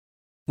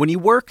When you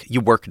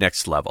work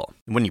next level.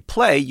 When you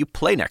play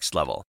next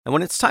level. And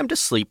when it's time to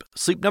sleep,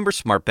 Sleep Number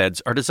smart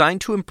beds are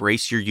designed to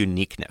embrace your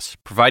uniqueness,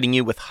 providing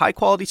you with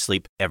high-quality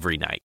sleep every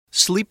night.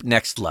 Sleep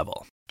next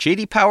level.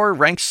 J.D. Power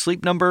ranks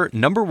Sleep Number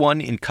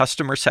 #1 in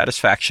customer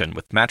satisfaction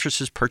with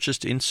mattresses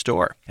purchased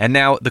in-store. And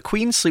now, the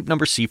Queen Sleep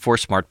Number C4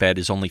 smart bed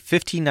is only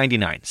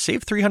 $15.99.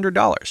 Save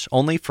 $300,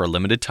 only for a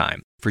limited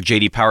time. For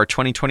J.D. Power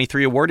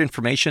 2023 award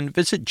information,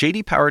 visit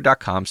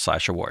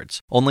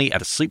jdpower.com/awards. Only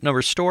at a Sleep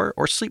Number store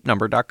or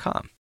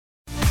sleepnumber.com.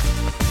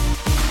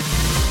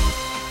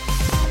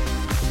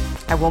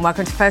 A warm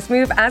welcome to First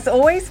Move. As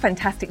always,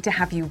 fantastic to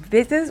have you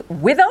with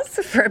us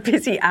for a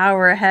busy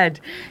hour ahead.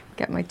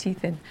 Get my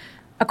teeth in.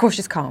 A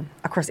cautious calm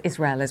across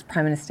Israel as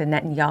Prime Minister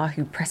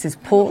Netanyahu presses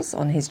pause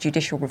on his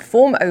judicial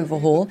reform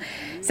overhaul,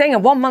 saying a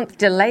 1-month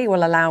delay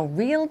will allow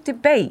real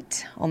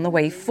debate on the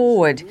way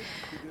forward.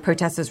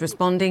 Protesters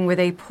responding with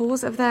a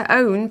pause of their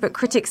own, but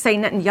critics say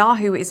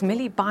Netanyahu is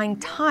merely buying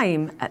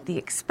time at the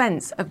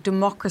expense of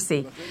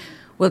democracy.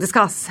 We'll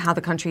discuss how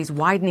the country's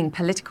widening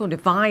political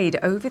divide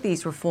over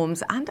these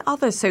reforms and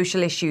other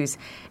social issues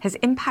has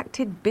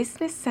impacted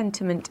business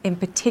sentiment in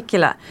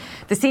particular.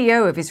 The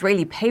CEO of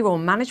Israeli payroll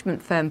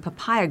management firm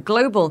Papaya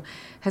Global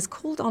has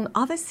called on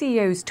other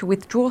CEOs to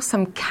withdraw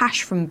some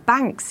cash from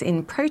banks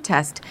in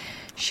protest.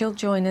 She'll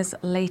join us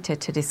later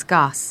to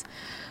discuss.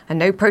 A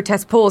no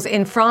protest pause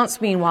in France,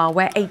 meanwhile,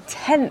 where a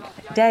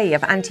 10th day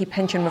of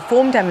anti-pension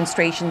reform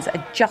demonstrations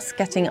are just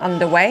getting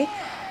underway.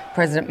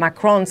 President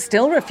Macron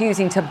still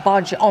refusing to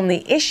budge on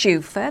the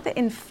issue, further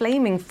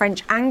inflaming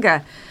French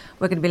anger.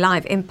 We're going to be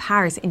live in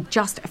Paris in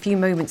just a few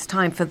moments'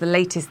 time for the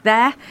latest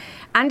there.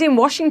 And in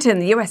Washington,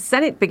 the US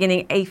Senate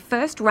beginning a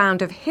first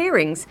round of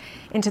hearings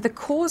into the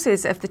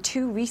causes of the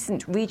 2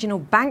 recent regional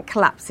bank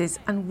collapses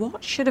and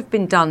what should have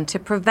been done to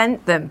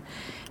prevent them.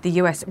 The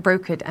US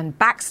brokered and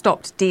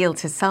backstopped deal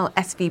to sell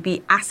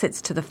SVB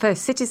assets to the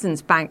First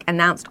Citizens Bank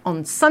announced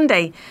on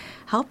Sunday,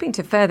 helping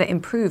to further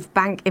improve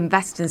bank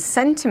investors'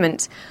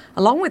 sentiment,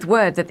 along with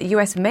word that the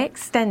US may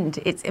extend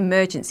its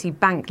emergency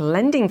bank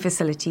lending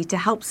facility to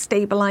help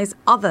stabilize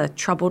other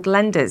troubled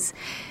lenders.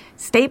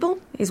 Stable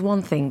is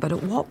one thing, but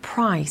at what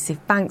price?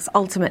 If banks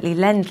ultimately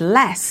lend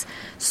less,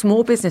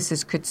 small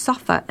businesses could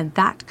suffer and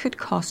that could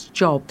cost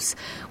jobs.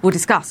 We'll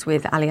discuss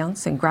with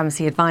Allianz and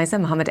Gramercy advisor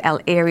Mohammed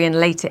El-Erian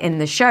later in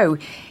the show.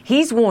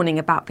 He's warning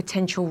about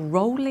potential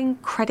rolling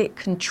credit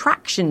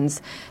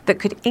contractions that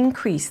could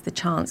increase the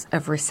chance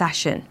of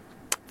recession.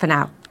 For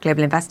now,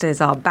 global investors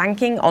are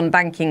banking on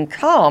banking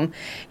calm.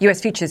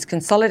 US futures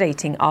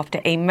consolidating after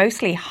a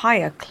mostly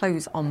higher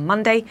close on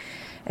Monday.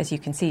 As you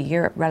can see,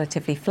 Europe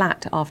relatively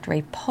flat after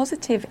a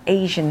positive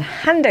Asian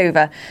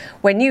handover,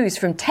 where news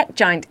from tech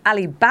giant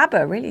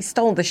Alibaba really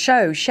stole the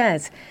show.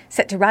 Shares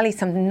set to rally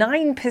some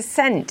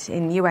 9%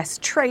 in US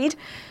trade,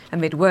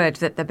 amid word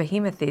that the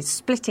behemoth is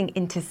splitting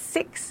into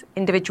 6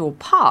 individual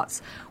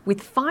parts,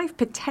 with 5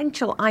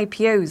 potential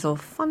IPOs or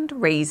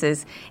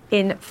fundraisers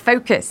in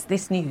focus.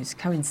 This news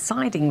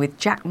coinciding with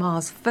Jack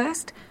Ma's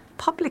first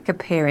public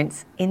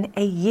appearance in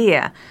a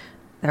year.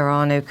 There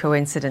are no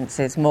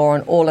coincidences. More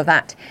on all of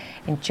that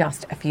in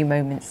just a few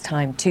moments'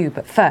 time too.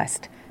 But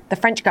first, the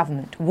French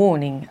government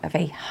warning of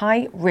a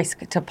high risk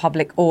to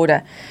public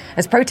order.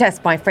 As protests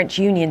by French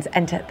unions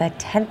enter their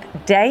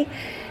 10th day,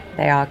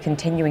 they are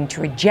continuing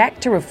to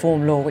reject a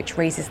reform law which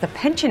raises the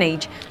pension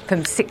age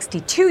from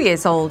 62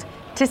 years old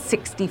to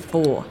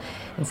 64.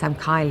 And Sam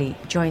Kiley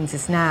joins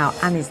us now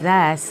and is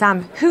there.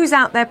 Sam, who's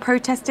out there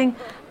protesting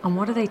and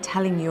what are they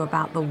telling you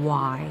about the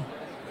why?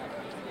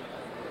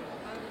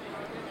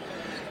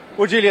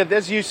 Well, Julia,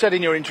 as you said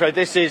in your intro,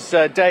 this is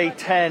day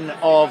 10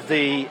 of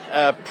the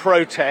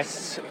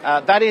protests.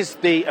 That is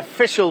the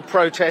official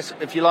protest,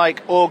 if you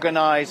like,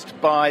 organised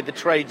by the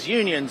trades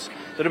unions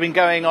that have been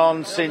going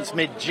on since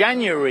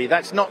mid-January.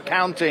 That's not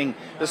counting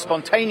the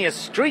spontaneous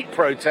street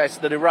protests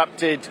that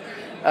erupted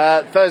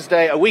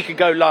a week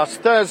ago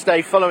last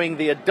Thursday, following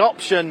the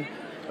adoption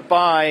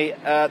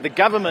by the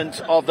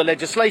government of the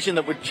legislation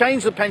that would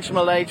change the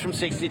pensionable age from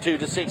 62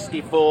 to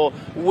 64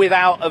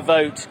 without a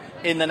vote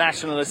in the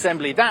National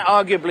Assembly. That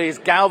arguably has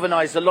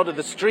galvanised a lot of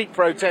the street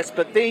protests,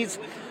 but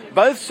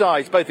both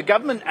sides, both the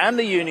government and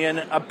the union,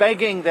 are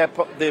begging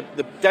the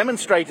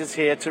demonstrators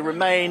here to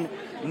remain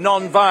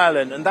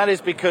non-violent, and that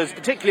is because,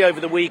 particularly over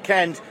the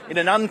weekend, in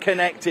an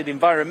unconnected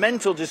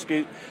environmental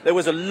dispute, there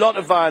was a lot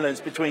of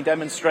violence between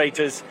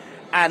demonstrators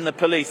and the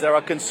police. There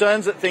are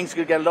concerns that things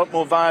could get a lot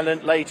more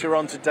violent later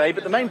on today,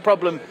 but the main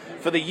problem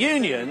for the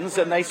unions,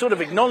 and they sort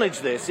of acknowledge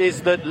this,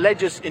 is that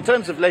in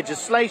terms of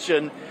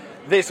legislation,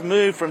 this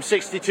move from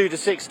 62 to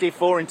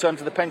 64 in terms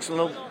of the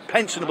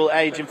pensionable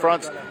age in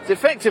France is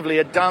effectively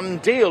a done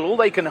deal. All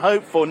they can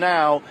hope for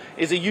now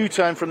is a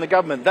U-turn from the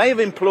government. They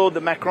have implored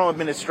the Macron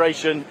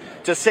administration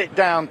to sit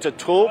down to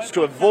talks,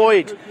 to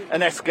avoid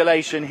an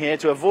escalation here,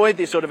 to avoid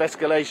this sort of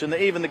escalation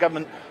that even the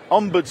government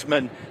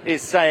ombudsman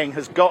is saying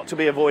has got to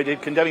be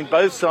avoided, condemning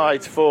both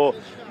sides for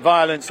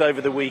violence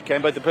over the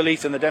weekend, both the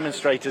police and the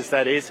demonstrators,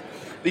 that is.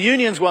 The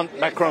unions want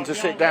Macron to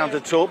sit down to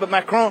talk, but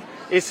Macron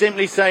is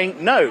simply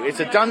saying, no, it's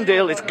a done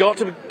deal, it's got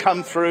to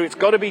come through, it's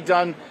got to be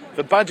done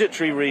for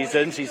budgetary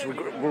reasons. He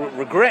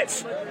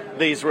regrets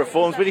these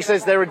reforms, but he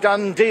says they're a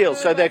done deal.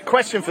 So their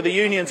question for the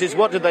unions is,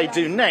 what do they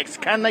do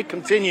next? Can they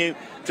continue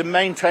to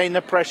maintain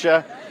the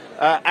pressure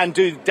and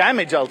do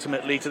damage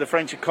ultimately to the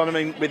French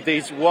economy with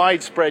these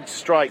widespread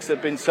strikes that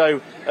have been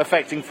so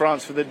affecting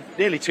France for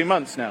nearly 2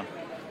 months now?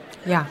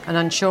 Yeah, and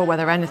unsure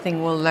whether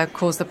anything will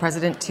cause the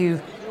president to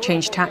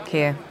change tack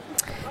here.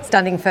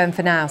 Standing firm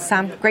for now.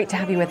 Sam, great to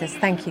have you with us.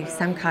 Thank you.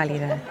 Sam Kiley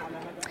there.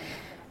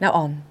 Now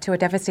on to a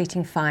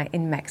devastating fire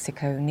in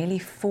Mexico. Nearly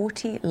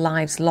 40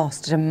 lives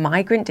lost at a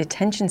migrant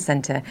detention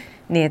center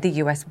near the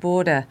U.S.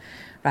 border.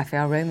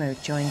 Rafael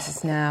Romo joins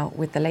us now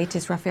with the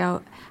latest.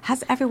 Rafael,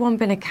 has everyone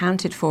been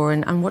accounted for,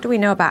 and what do we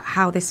know about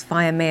how this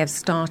fire may have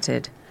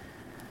started?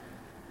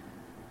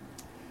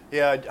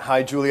 Yeah,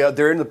 hi, Julia.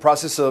 They're in the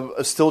process of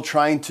still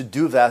trying to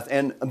do that.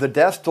 And the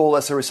death toll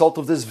as a result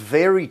of this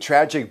very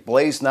tragic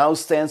blaze now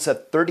stands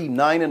at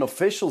 39, and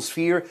officials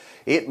fear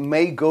it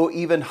may go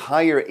even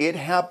higher. It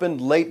happened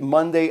late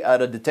Monday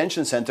at a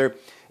detention center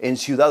in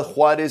Ciudad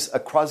Juarez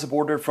across the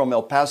border from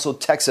El Paso,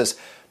 Texas.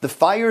 The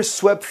fire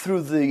swept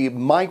through the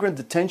migrant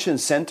detention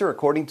center,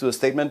 according to a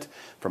statement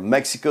from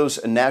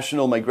Mexico's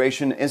National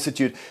Migration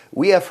Institute.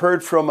 We have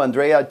heard from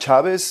Andrea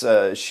Chavez.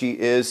 She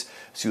is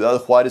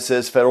Ciudad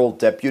Juarez's federal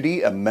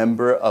deputy, a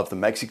member of the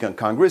Mexican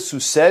Congress, who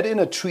said in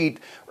a tweet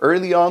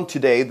early on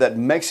today that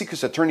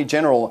Mexico's Attorney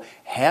General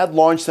had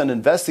launched an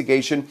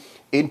investigation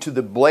into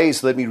the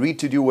blaze. Let me read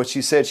to you what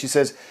she said. She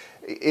says,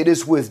 "It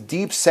is with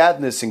deep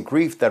sadness and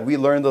grief that we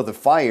learned of the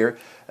fire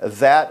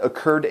that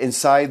occurred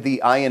inside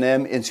the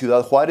INM in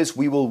Ciudad Juarez.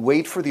 We will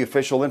wait for the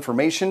official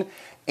information,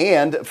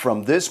 and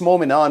from this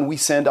moment on, we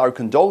send our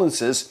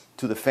condolences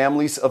to the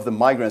families of the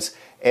migrants."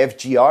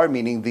 FGR,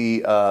 meaning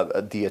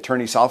the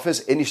attorney's office,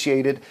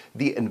 initiated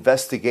the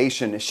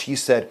investigation. She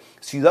said,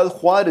 Ciudad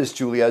Juarez,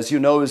 Julia, as you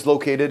know, is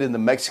located in the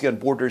Mexican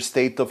border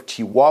state of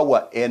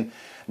Chihuahua, and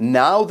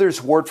now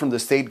there's word from the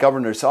state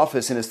governor's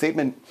office. In a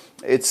statement,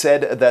 it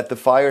said that the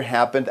fire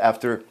happened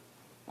after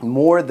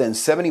more than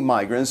 70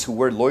 migrants who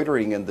were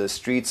loitering in the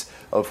streets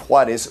of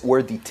Juarez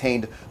were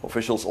detained.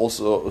 Officials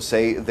also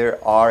say there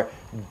are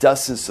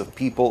dozens of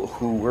people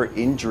who were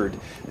injured.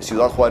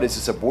 Ciudad Juarez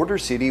is a border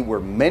city where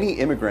many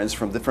immigrants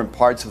from different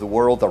parts of the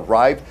world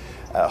arrive,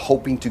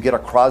 hoping to get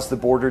across the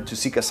border to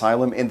seek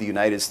asylum in the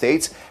United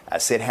States.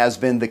 As it has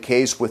been the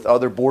case with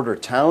other border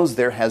towns,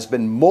 there has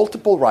been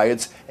multiple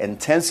riots and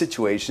tense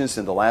situations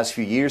in the last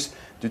few years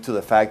due to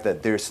the fact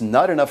that there's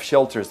not enough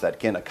shelters that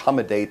can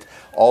accommodate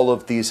all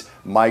of these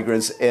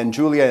migrants. And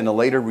Julia, in a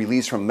later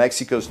release from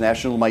Mexico's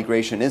National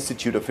Migration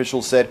Institute,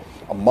 officials said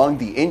among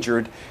the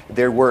injured,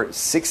 there were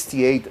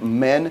 68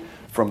 men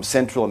from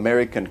Central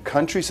American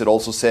countries. It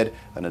also said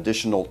an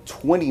additional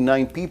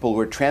 29 people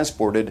were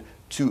transported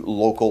to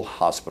local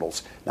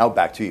hospitals. Now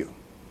back to you.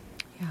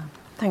 Yeah,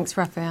 thanks,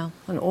 Rafael.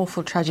 An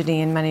awful tragedy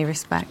in many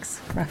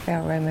respects.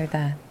 Rafael Romo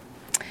there.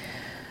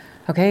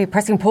 Okay,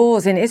 pressing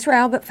pause in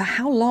Israel, but for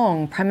how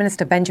long? Prime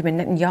Minister Benjamin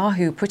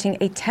Netanyahu putting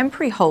a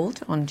temporary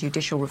hold on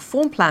judicial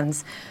reform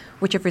plans,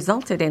 which have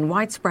resulted in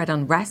widespread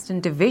unrest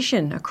and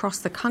division across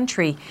the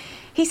country.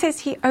 He says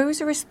he owes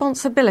a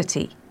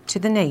responsibility to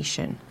the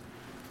nation.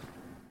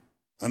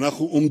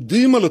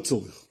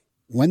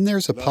 When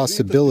there's a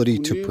possibility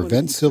to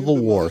prevent civil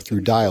war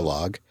through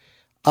dialogue,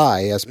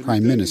 I, as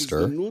Prime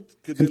Minister,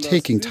 am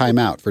taking time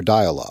out for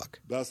dialogue.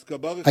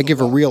 I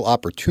give a real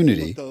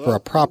opportunity for a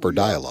proper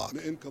dialogue.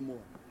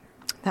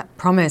 That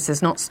promise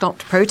has not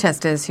stopped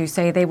protesters who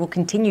say they will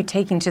continue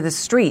taking to the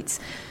streets.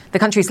 The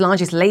country's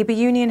largest labour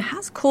union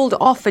has called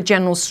off a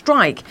general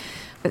strike,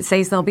 but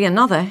says there'll be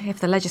another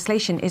if the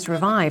legislation is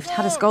revived.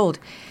 Hadas Gold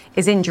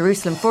is in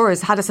Jerusalem for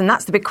us. Hadas, and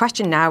that's the big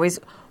question now, is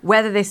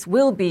whether this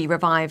will be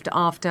revived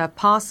after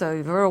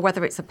Passover or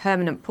whether it's a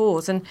permanent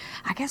pause. And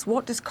I guess,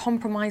 what does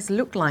compromise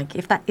look like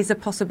if that is a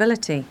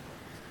possibility?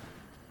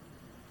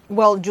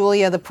 Well,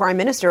 Julia, the Prime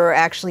Minister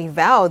actually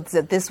vowed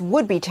that this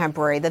would be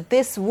temporary, that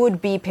this would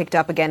be picked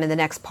up again in the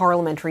next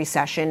parliamentary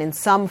session in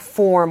some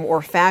form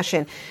or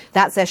fashion.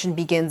 That session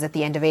begins at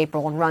the end of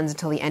April and runs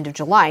until the end of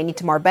July. And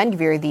Itamar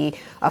Ben-Gvir, the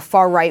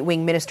far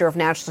right-wing Minister of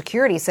National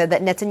Security, said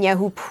that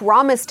Netanyahu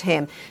promised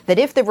him that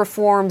if the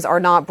reforms are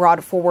not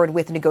brought forward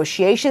with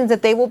negotiations,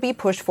 that they will be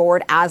pushed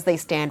forward as they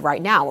stand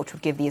right now, which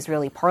would give the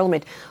Israeli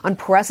parliament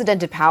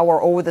unprecedented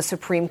power over the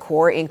Supreme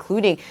Court,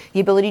 including the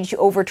ability to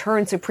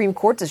overturn Supreme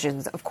Court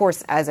decisions. Of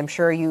course, as I'm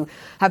sure you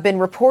have been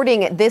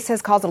reporting, this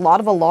has caused a lot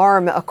of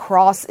alarm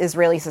across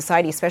Israeli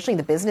society, especially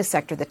the business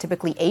sector, the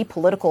typically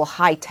apolitical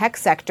high-tech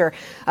sector.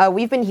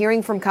 We've been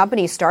hearing from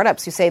companies,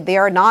 startups, who say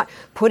they're not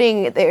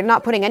putting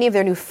any of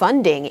their new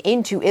funding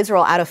into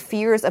Israel out of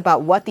fears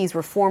about what these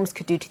reforms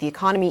could do to the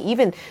economy.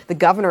 Even the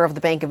governor of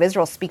the Bank of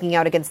Israel speaking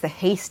out against the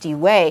hasty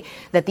way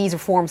that these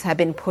reforms have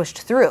been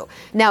pushed through.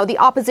 Now, the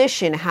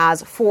opposition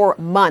has for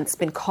months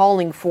been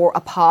calling for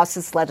a pause to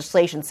this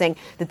legislation, saying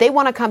that they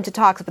want to come to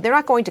talks, but they're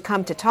not going going to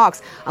come to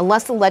talks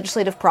unless the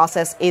legislative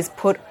process is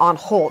put on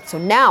hold. So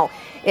now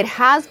it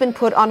has been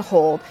put on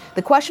hold.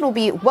 The question will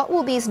be, what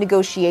will these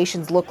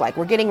negotiations look like?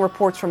 We're getting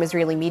reports from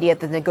Israeli media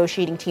that the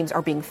negotiating teams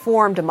are being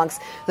formed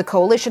amongst the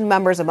coalition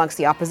members, amongst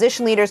the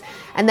opposition leaders,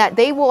 and that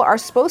they are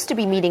supposed to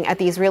be meeting at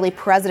the Israeli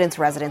president's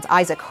residence,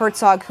 Isaac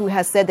Herzog, who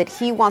has said that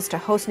he wants to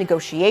host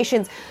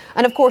negotiations.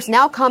 And of course,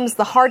 now comes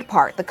the hard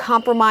part, the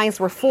compromise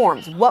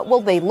reforms. What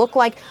will they look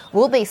like?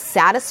 Will they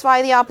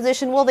satisfy the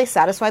opposition? Will they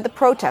satisfy the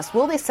protests?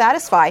 Will they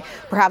satisfy,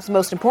 perhaps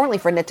most importantly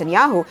for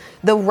Netanyahu,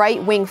 the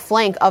right-wing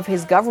flank of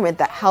his government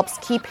that helps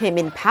keep him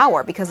in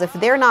power? Because if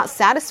they're not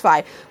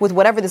satisfied with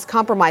whatever this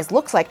compromise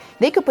looks like,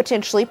 they could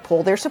potentially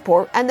pull their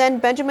support, and then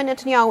Benjamin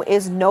Netanyahu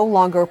is no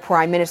longer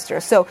prime minister.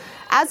 So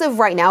as of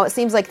right now, it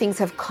seems like things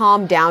have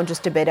calmed down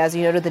just a bit. As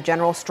you noted, the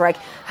general strike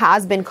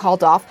has been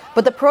called off,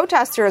 but the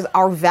protesters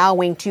are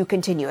vowing to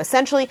continue.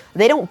 Essentially,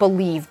 they don't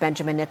believe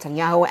Benjamin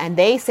Netanyahu, and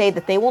they say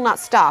that they will not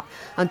stop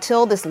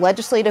until this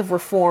legislative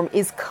reform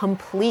is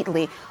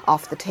completely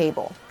off the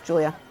table.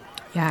 Julia.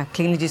 Yeah,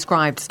 cleanly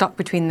described. Stuck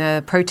between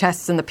the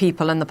protests and the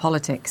people and the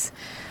politics.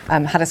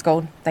 Hadass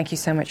Gold, thank you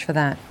so much for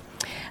that.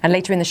 And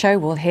later in the show,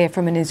 we'll hear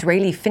from an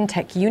Israeli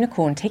fintech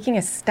unicorn taking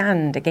a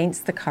stand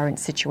against the current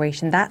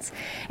situation. That's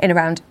in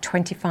around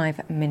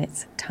 25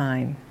 minutes'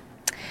 time.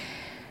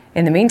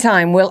 In the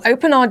meantime, we'll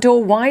open our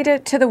door wider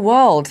to the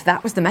world.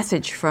 That was the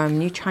message from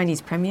new Chinese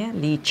Premier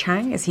Li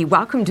Qiang as he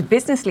welcomed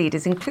business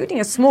leaders, including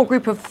a small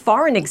group of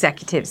foreign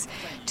executives,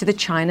 to the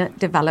China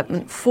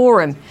Development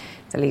Forum.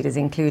 The leaders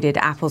included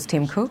Apple's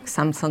Tim Cook,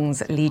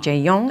 Samsung's Li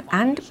Jae-yong,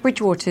 and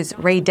Bridgewater's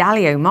Ray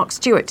Dalio. Mark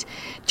Stewart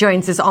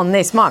joins us on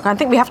this. Mark, I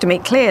think we have to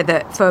make clear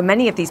that for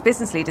many of these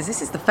business leaders,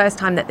 this is the first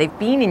time that they've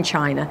been in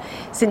China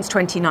since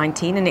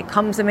 2019, and it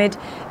comes amid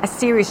a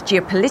serious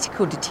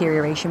geopolitical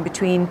deterioration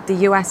between the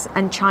US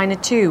and China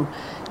too.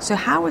 So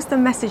how was the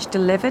message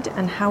delivered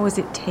and how was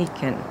it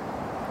taken?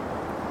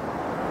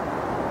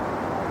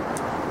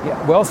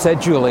 Yeah, well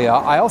said, Julia.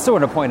 I also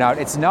want to point out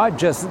it's not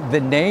just the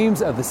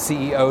names of the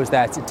CEOs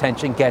that's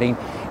attention getting,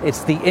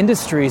 it's the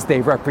industries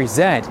they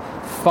represent: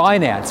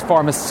 finance,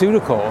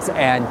 pharmaceuticals,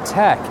 and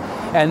tech.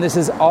 And this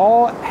is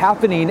all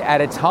happening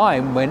at a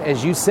time when,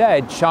 as you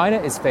said, China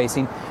is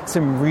facing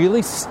some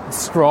really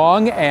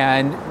strong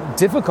and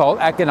difficult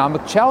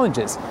economic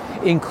challenges,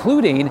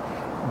 including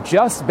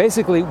just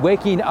basically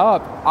waking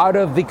up out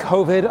of the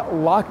COVID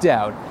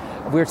lockdown.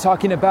 We're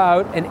talking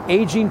about an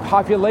aging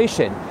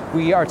population.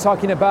 We are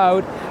talking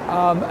about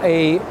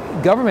a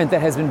government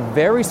that has been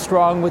very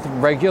strong with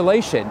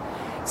regulation.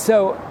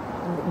 So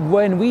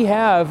when we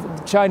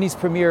have Chinese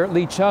Premier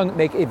Li Qiang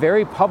make a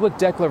very public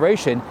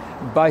declaration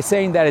by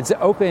saying that it's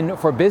open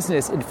for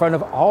business in front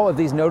of all of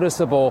these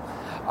noticeable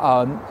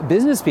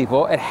business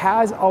people, it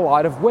has a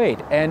lot of weight.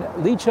 And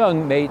Li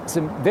Qiang made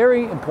some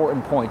very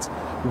important points.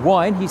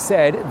 One, he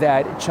said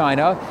that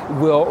China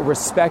will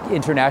respect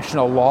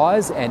international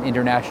laws and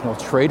international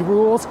trade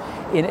rules.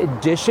 In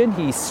addition,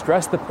 he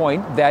stressed the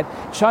point that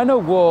China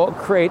will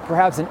create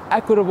perhaps an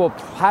equitable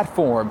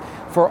platform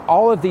for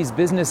all of these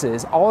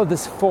businesses, all of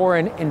this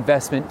foreign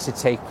investment to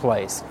take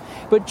place.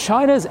 But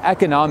China's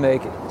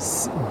economic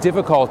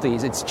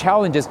difficulties, its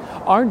challenges,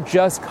 aren't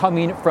just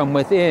coming from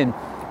within.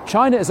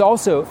 China is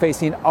also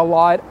facing a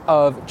lot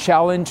of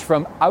challenge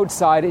from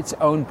outside its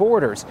own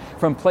borders,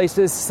 from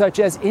places such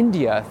as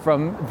India,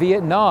 from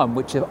Vietnam,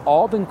 which have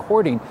all been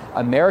courting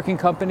American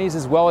companies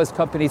as well as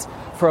companies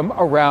from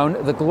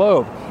around the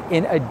globe.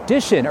 In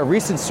addition, a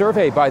recent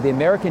survey by the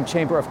American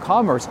Chamber of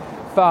Commerce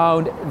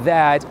found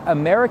that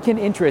American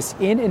interest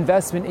in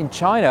investment in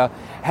China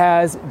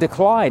has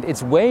declined.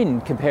 It's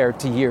waned compared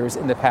to years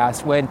in the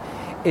past when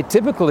it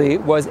typically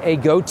was a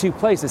go-to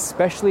place,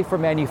 especially for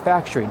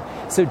manufacturing.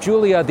 So,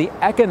 Julia, the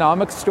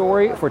economic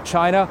story for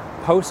China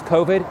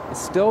post-COVID is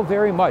still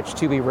very much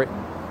to be written.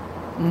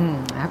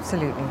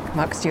 Absolutely.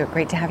 Mark Stewart,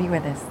 great to have you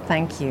with us.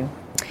 Thank you.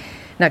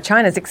 Now,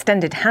 China's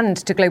extended hand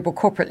to global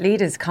corporate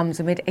leaders comes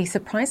amid a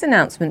surprise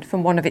announcement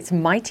from one of its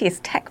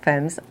mightiest tech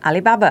firms,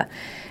 Alibaba.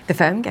 The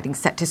firm getting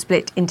set to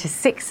split into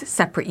 6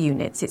 separate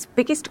units, its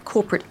biggest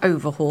corporate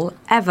overhaul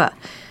ever.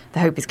 The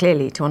hope is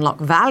clearly to unlock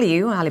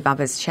value.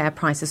 Alibaba's share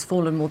price has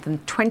fallen more than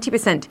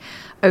 20%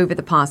 over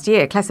the past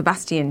year. Claire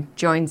Sebastian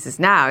joins us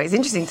now. It's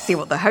interesting to see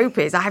what the hope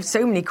is. I have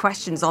so many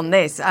questions on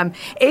this.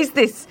 Is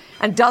this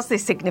and does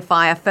this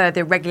signify a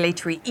further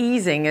regulatory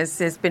easing, as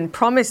has been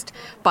promised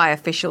by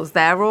officials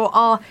there, or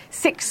are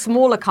 6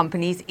 smaller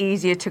companies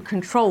easier to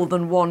control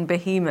than one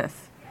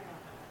behemoth?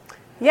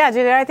 Yeah,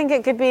 Julia, I think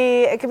it could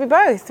be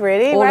both,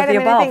 really. All right? of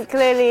the above. I think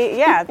clearly,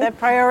 they're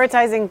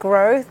prioritizing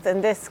growth,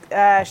 and this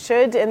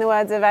should, in the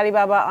words of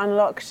Alibaba,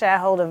 unlock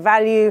shareholder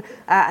value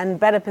and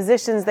better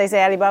positions, they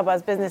say,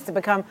 Alibaba's business to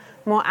become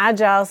more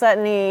agile.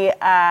 Certainly,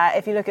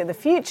 if you look at the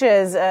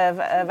futures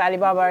of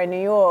Alibaba in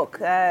New York,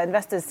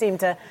 investors seem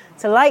to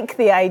like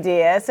the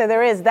idea. So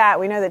there is that.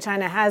 We know that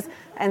China has,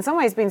 in some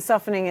ways, been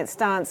softening its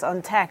stance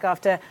on tech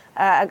after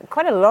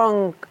quite a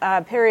long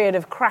period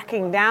of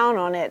cracking down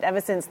on it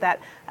ever since that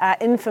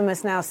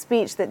infamous now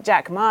speech that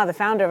Jack Ma, the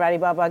founder of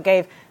Alibaba,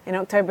 gave in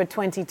October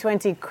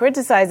 2020,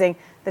 criticizing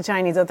the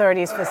Chinese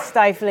authorities for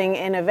stifling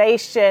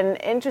innovation.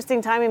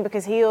 Interesting timing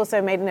because he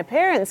also made an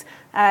appearance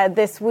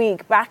this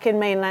week back in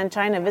mainland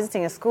China,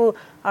 visiting a school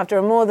after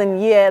a more than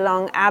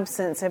year-long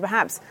absence. So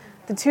perhaps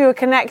the two are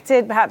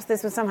connected. Perhaps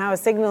this was somehow a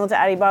signal to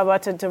Alibaba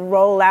to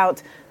roll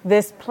out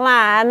this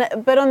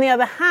plan. But on the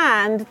other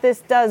hand,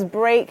 this does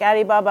break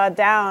Alibaba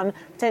down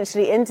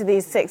potentially into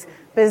these 6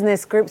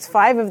 business groups.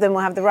 5 of them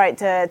will have the right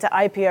to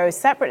IPO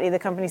separately, the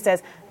company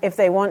says, if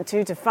they want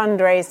to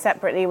fundraise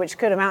separately, which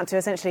could amount to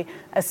essentially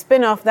a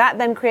spin-off. That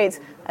then creates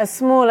a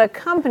smaller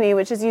company,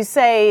 which, as you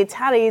say,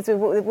 tallies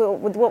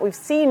with what we've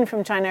seen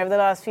from China over the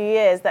last few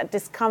years, that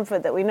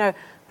discomfort that we know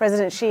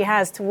President Xi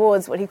has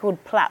towards what he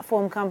called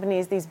platform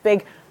companies, these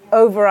big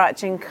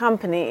overarching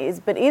companies.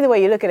 But either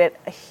way you look at it,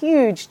 a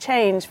huge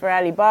change for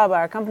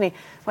Alibaba, a company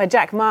where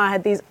Jack Ma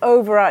had these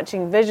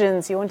overarching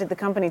visions. He wanted the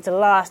company to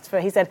last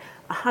for, he said,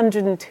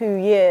 102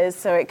 years,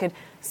 so it could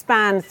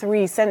span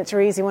 3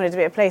 centuries. He wanted to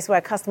be a place where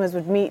customers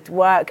would meet,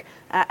 work,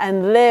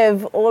 and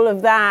live. All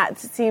of that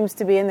seems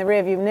to be in the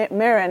rearview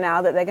mirror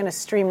now, that they're going to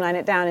streamline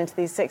it down into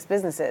these 6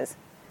 businesses.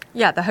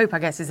 Yeah, the hope, I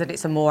guess, is that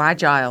it's a more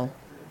agile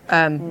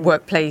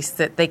workplace,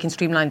 that they can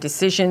streamline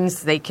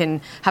decisions, they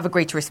can have a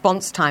greater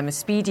response time, a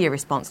speedier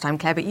response time.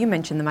 Claire, but you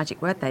mentioned the magic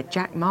word there,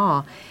 Jack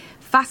Ma.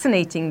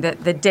 Fascinating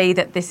that the day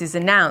that this is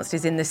announced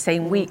is in the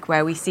same week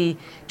where we see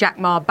Jack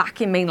Ma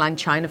back in mainland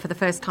China for the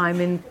first time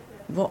in,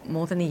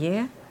 more than a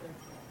year?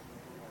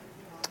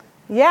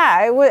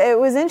 Yeah, it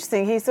was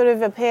interesting. He sort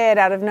of appeared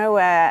out of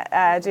nowhere,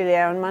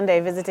 Julia, on Monday,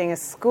 visiting a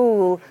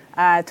school,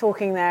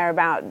 talking there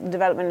about the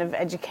development of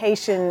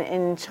education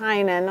in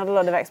China. Not a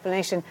lot of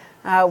explanation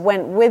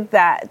went with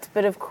that.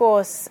 But of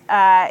course,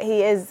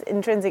 he is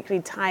intrinsically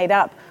tied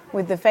up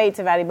with the fate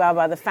of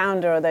Alibaba, the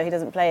founder, although he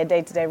doesn't play a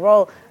day-to-day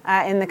role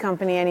in the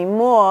company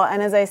anymore.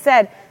 And as I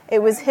said,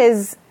 it was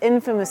his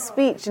infamous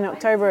speech in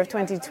October of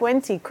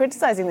 2020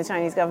 criticizing the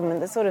Chinese government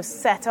that sort of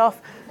set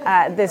off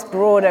this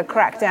broader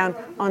crackdown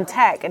on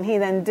tech. And he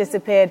then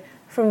disappeared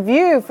from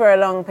view for a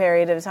long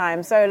period of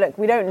time. So, look,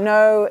 we don't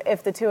know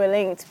if the two are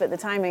linked, but the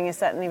timing is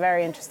certainly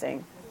very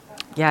interesting.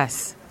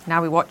 Yes.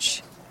 Now we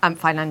watch Ant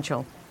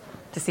Financial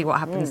to see what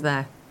happens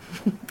there.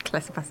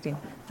 Claire Sebastian,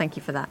 thank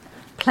you for that.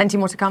 Plenty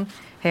more to come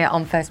here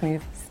on First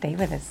Move. Stay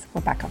with us.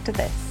 We're back after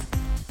this.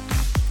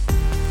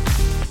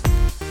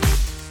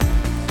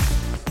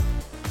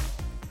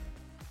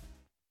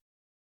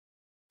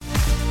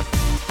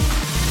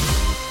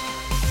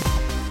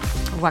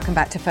 Welcome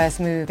back to First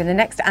Move. In the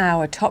next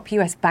hour, top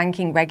US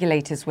banking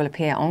regulators will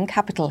appear on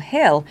Capitol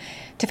Hill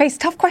to face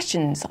tough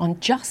questions on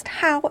just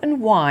how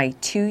and why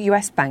 2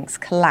 US banks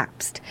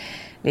collapsed,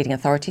 leading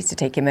authorities to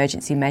take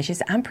emergency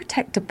measures and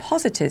protect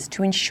depositors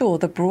to ensure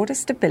the broader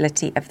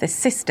stability of the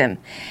system.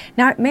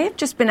 Now, it may have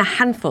just been a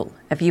handful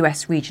of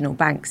US regional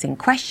banks in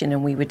question,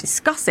 and we were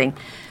discussing,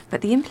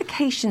 but the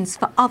implications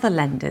for other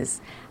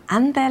lenders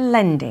and their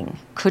lending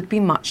could be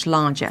much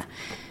larger.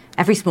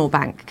 Every small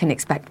bank can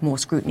expect more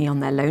scrutiny on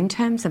their loan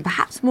terms and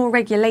perhaps more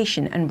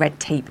regulation and red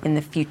tape in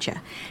the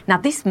future. Now,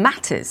 this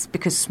matters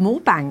because small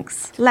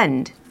banks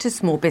lend to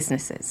small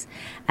businesses,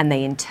 and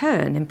they in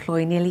turn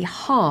employ nearly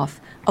half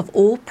of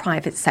all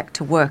private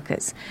sector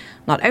workers.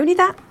 Not only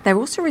that, they're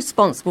also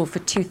responsible for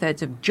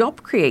 2/3 of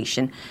job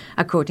creation,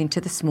 according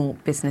to the Small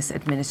Business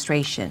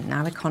Administration.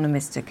 Now,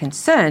 economists are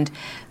concerned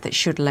that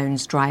should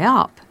loans dry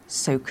up,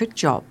 so could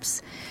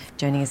jobs.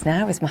 Joining us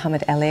now is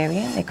Mohammed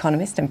El-Erian,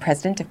 economist and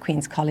president of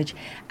Queen's College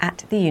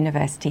at the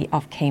University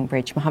of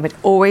Cambridge. Mohammed,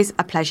 always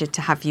a pleasure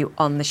to have you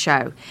on the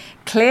show.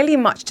 Clearly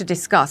much to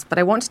discuss, but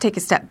I want to take a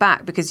step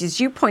back because,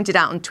 as you pointed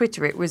out on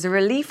Twitter, it was a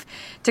relief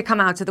to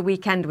come out of the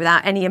weekend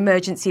without any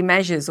emergency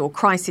measures or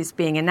crisis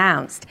being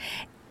announced.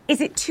 Is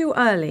it too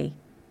early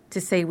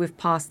to say we've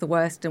passed the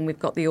worst and we've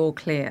got the all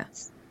clear?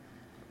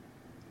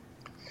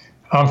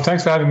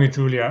 Thanks for having me,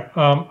 Julia.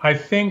 I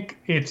think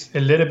it's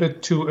a little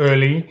bit too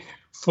early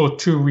for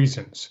 2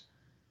 reasons.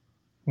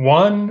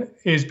 One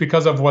is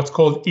because of what's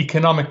called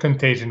economic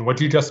contagion, what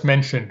you just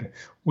mentioned.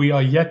 We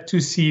are yet to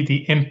see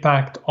the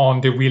impact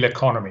on the real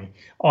economy,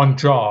 on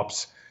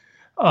jobs.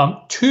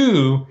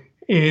 2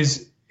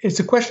 is it's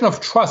a question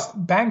of trust.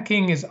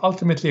 Banking is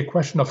ultimately a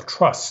question of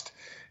trust,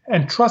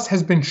 and trust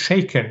has been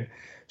shaken.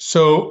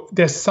 So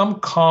there's some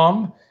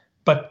calm,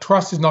 but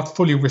trust is not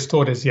fully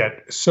restored as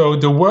yet. So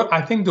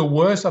I think the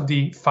worst of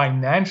the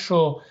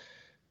financial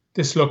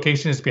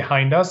dislocation is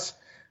behind us,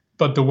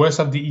 but the worst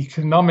of the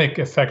economic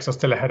effects are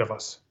still ahead of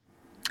us.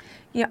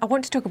 Yeah, I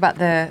want to talk about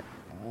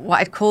what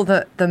I'd call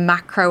the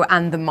macro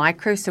and the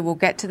micro. So we'll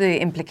get to the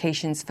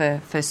implications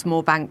for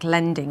small bank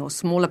lending or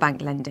smaller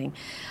bank lending.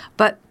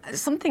 But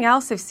something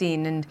else I've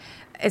seen and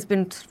has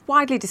been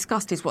widely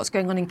discussed is what's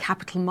going on in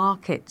capital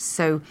markets.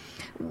 So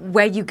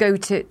where you go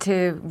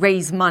to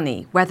raise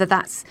money, whether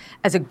that's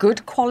as a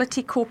good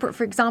quality corporate,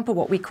 for example,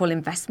 what we call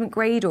investment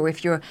grade, or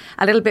if you're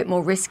a little bit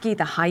more risky,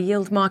 the high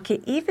yield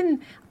market, even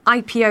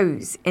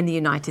IPOs in the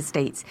United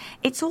States,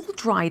 it's all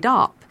dried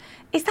up.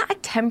 Is that a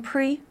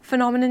temporary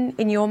phenomenon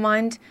in your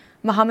mind,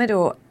 Mohammed,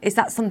 or is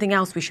that something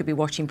else we should be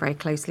watching very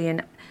closely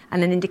and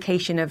an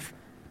indication of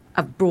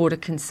of broader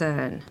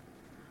concern?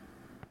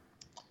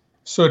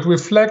 So it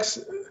reflects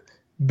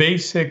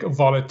basic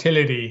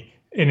volatility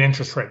in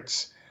interest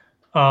rates.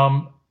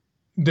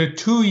 The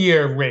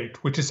 2-year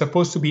rate, which is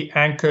supposed to be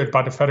anchored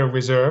by the Federal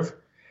Reserve,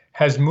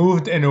 has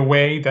moved in a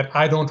way that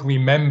I don't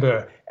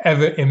remember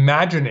ever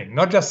imagining,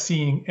 not just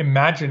seeing,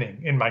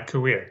 imagining in my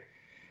career.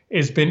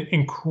 It's been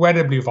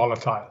incredibly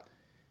volatile.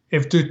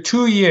 If the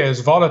 2 years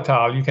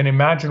volatile, you can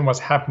imagine what's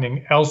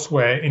happening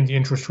elsewhere in the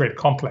interest rate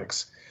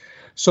complex.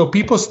 So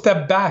people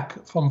step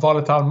back from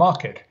volatile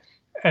market.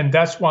 And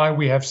that's why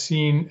we have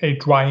seen a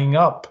drying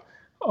up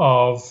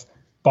of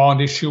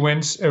bond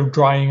issuance, a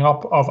drying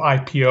up of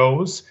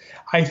IPOs.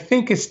 I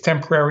think it's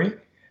temporary.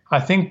 I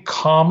think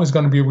calm is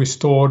going to be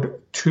restored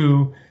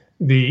to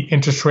the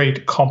interest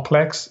rate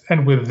complex.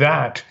 And with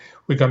that,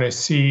 we're going to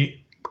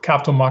see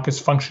capital markets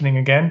functioning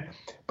again.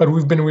 But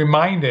we've been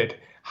reminded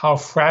how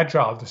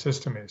fragile the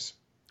system is.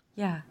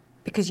 Yeah,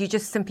 because you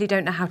just simply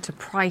don't know how to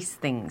price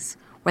things.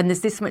 When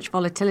there's this much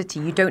volatility,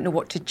 you don't know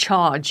what to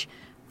charge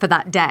for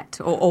that debt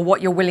or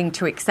what you're willing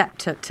to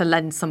accept to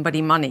lend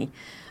somebody money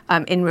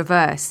in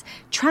reverse.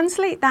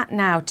 Translate that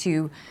now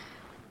to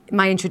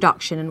my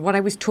introduction and what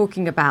I was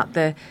talking about,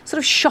 the sort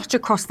of shot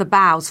across the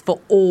bows for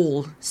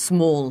all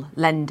small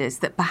lenders,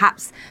 that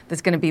perhaps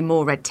there's going to be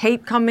more red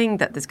tape coming,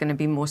 that there's going to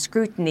be more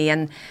scrutiny,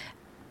 and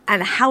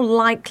how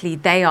likely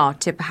they are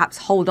to perhaps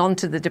hold on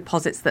to the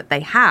deposits that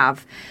they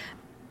have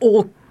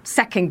or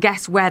second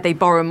guess where they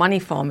borrow money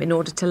from in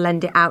order to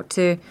lend it out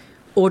to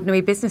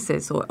ordinary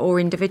businesses or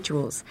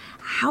individuals.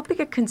 How big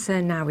a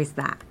concern now is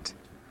that?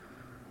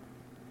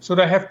 So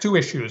they have two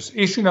issues.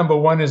 Issue number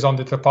one is on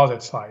the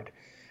deposit side.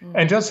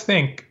 And just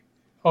think,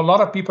 a lot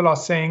of people are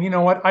saying, you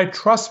know what, I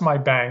trust my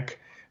bank,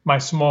 my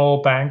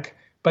small bank,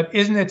 but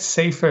isn't it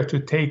safer to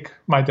take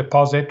my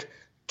deposit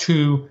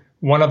to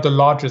one of the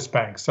largest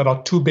banks that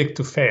are too big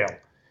to fail?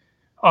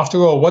 After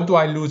all, what do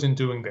I lose in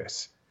doing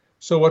this?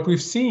 So what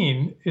we've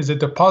seen is a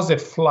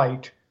deposit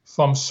flight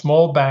from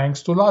small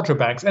banks to larger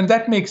banks. And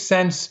that makes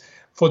sense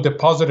for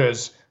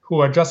depositors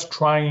who are just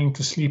trying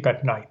to sleep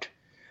at night.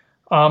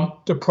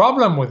 The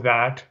problem with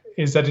that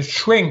is that it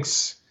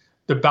shrinks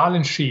the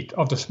balance sheet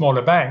of the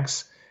smaller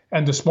banks,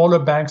 and the smaller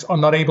banks are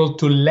not able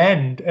to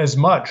lend as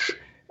much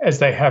as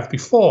they have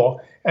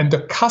before. And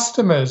the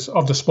customers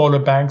of the smaller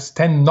banks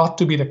tend not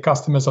to be the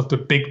customers of the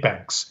big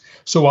banks.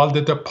 So while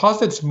the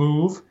deposits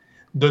move,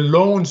 the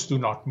loans do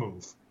not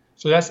move.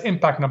 So that's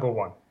impact number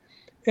one.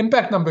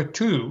 Impact number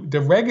two, the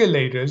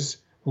regulators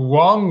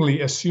wrongly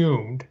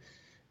assumed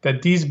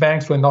that these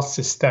banks were not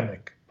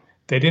systemic.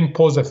 They didn't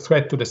pose a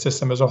threat to the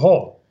system as a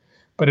whole.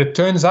 But it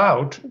turns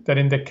out that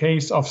in the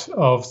case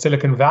of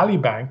Silicon Valley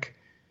Bank,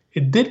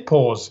 it did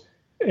pose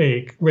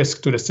a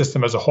risk to the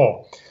system as a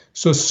whole.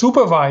 So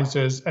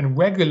supervisors and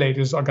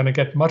regulators are going to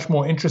get much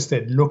more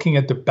interested looking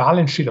at the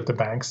balance sheet of the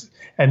banks,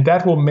 and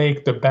that will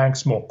make the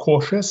banks more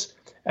cautious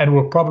and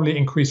will probably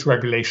increase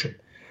regulation.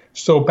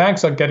 So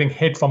banks are getting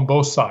hit from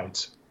both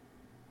sides.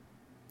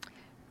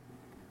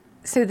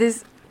 So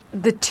there's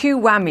the two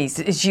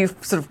whammies, as you've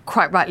sort of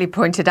quite rightly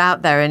pointed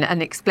out there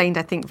and explained,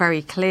 I think,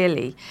 very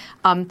clearly.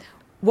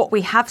 What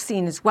we have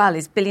seen as well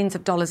is billions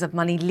of dollars of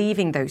money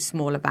leaving those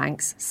smaller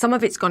banks. Some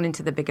of it's gone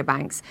into the bigger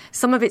banks.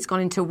 Some of it's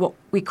gone into what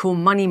we call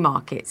money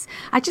markets.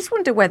 I just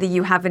wonder whether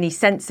you have any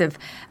sense of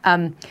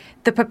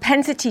the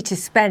propensity to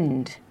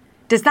spend.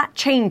 Does that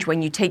change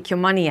when you take your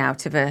money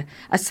out of a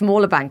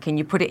smaller bank and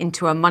you put it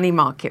into a money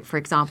market, for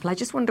example? I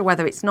just wonder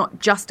whether it's not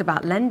just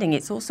about lending,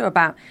 it's also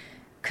about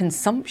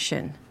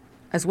consumption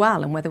as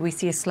well, and whether we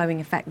see a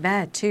slowing effect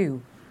there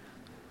too.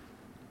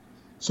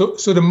 So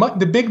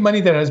the big money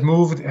that has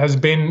moved has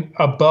been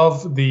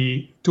above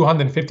the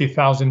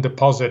 $250,000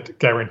 deposit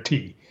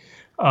guarantee.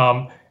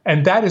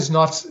 And that is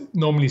not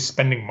normally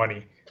spending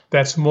money.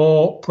 That's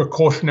more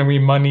precautionary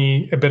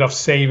money, a bit of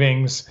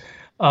savings.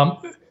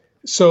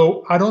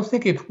 So I don't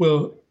think it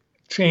will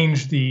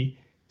change the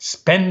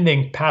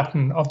spending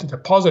pattern of the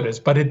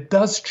depositors, but it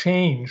does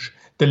change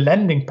the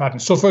lending pattern.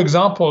 So for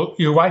example,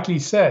 you rightly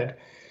said,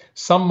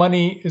 some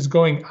money is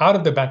going out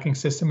of the banking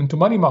system into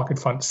money market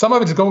funds. Some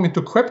of it is going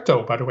into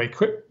crypto, by the way.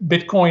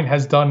 Bitcoin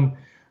has done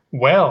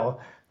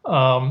well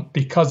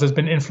because there's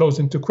been inflows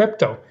into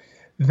crypto.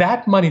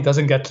 That money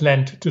doesn't get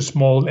lent to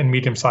small and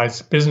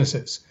medium-sized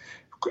businesses.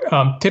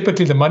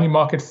 Typically, the money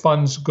market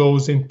funds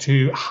goes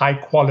into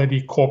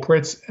high-quality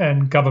corporates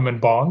and government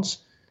bonds,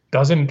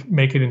 doesn't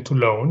make it into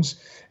loans,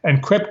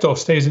 and crypto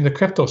stays in the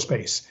crypto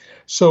space.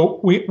 So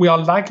we are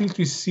likely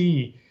to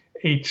see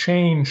a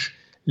change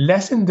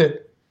less in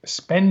the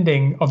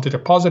spending of the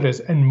depositors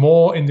and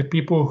more in the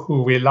people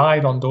who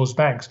relied on those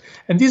banks.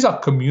 And these are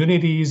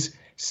communities,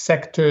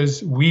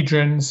 sectors,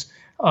 regions.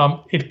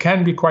 It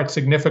can be quite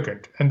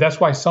significant. And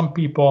that's why some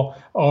people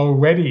are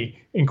already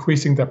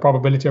increasing the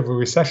probability of a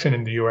recession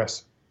in the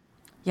US.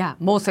 Yeah,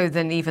 more so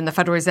than even the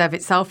Federal Reserve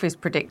itself is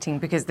predicting,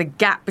 because the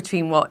gap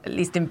between what at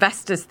least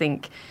investors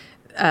think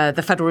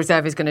the Federal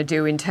Reserve is going to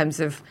do in terms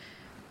of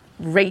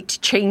rate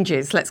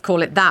changes, let's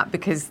call it that,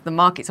 because the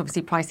market's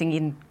obviously pricing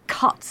in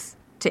cuts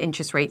to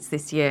interest rates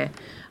this year.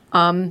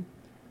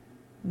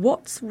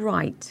 What's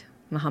right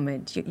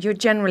Mohammed, you're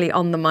generally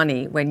on the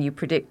money when you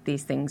predict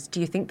these things. Do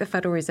you think the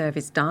Federal Reserve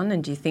is done?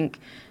 And do you think,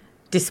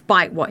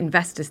 despite what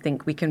investors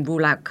think, we can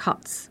rule out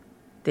cuts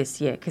this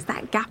year? Because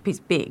that gap is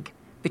big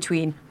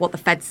between what the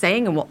Fed's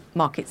saying and what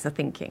markets are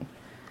thinking.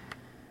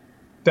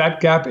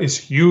 That gap is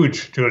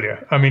huge,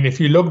 Julia. I mean, if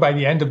you look by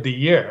the end of the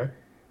year,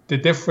 the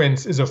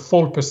difference is a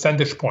full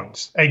percentage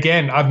points.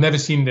 Again, I've never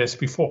seen this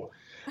before.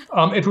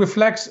 It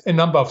reflects a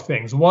number of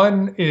things.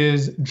 One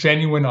is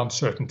genuine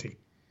uncertainty.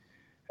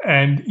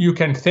 And you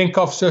can think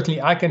of,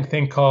 certainly I can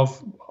think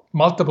of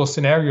multiple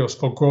scenarios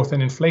for growth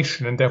and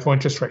inflation and therefore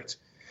interest rates.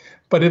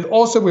 But it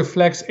also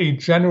reflects a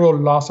general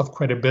loss of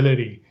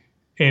credibility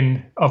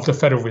of the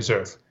Federal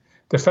Reserve.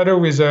 The Federal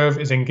Reserve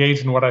is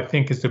engaged in what I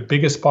think is the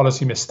biggest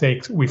policy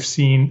mistake we've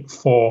seen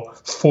for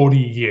 40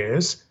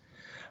 years.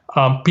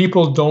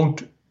 People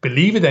don't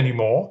believe it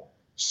anymore.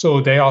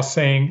 So they are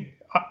saying,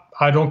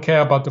 I don't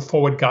care about the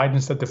forward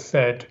guidance that the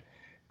Fed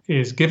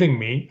is giving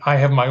me. I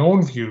have my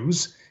own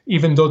views,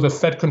 even though the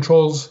Fed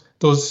controls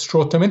those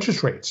short-term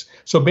interest rates.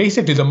 So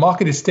basically, the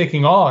market is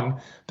taking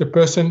on the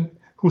person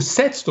who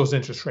sets those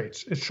interest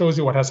rates. It shows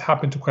you what has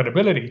happened to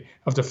credibility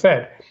of the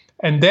Fed.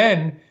 And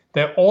then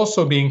they're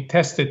also being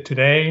tested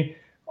today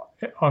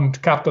on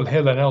Capitol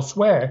Hill and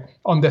elsewhere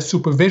on their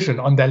supervision,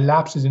 on their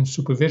lapses in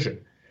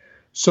supervision.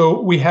 So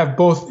we have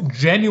both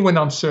genuine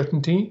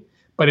uncertainty,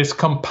 but it's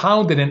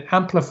compounded and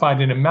amplified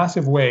in a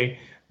massive way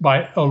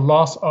by a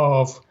loss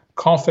of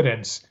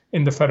confidence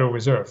in the Federal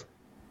Reserve.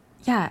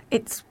 Yeah,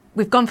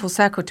 we've gone full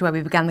circle to where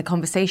we began the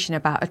conversation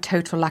about a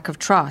total lack of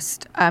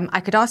trust. I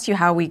could ask you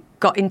how we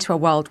got into a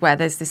world where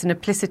there's an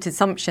implicit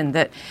assumption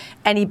that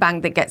any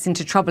bank that gets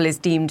into trouble is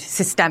deemed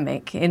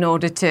systemic in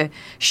order to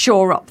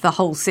shore up the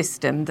whole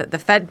system, that the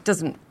Fed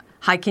doesn't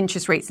hike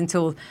interest rates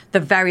until the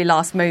very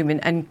last moment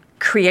and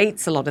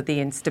creates a lot of the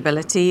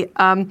instability.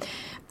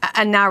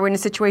 And now we're in a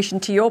situation,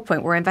 to your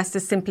point, where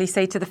investors simply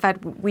say to the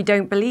Fed, we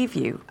don't believe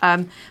you.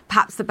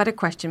 Perhaps the better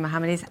question,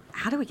 Mohammed, is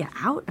how do we get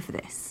out of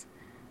this?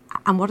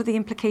 And what are the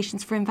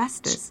implications for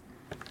investors?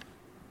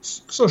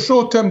 So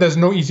short term, there's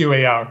no easy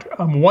way out.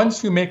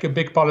 Once you make a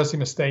big policy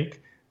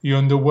mistake, you're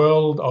in the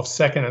world of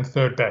second and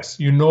third best.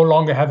 You no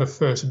longer have a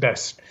first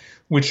best,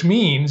 which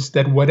means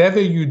that whatever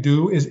you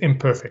do is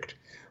imperfect.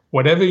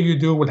 Whatever you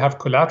do will have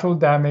collateral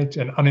damage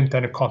and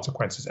unintended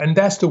consequences. And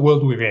that's the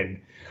world we're in.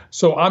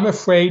 So I'm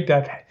afraid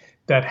that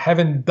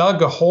having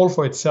dug a hole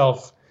for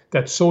itself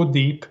that's so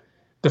deep,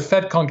 the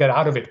Fed can't get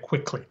out of it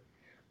quickly.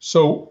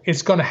 So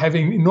it's going to have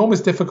enormous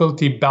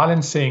difficulty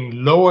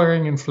balancing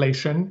lowering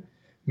inflation,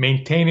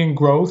 maintaining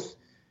growth,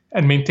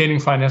 and maintaining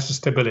financial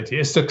stability.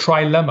 It's the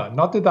trilemma,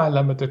 not the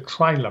dilemma, the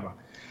trilemma.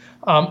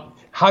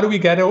 How do we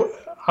get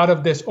out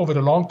of this over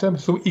the long term?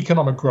 Through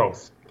economic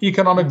growth.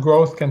 Economic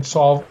growth can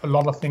solve a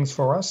lot of things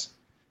for us,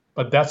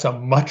 but that's a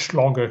much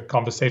longer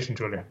conversation,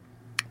 Julia.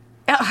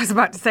 I was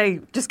about to say,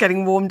 just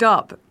getting warmed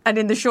up. And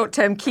in the short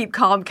term, keep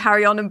calm,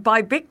 carry on and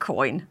buy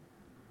Bitcoin.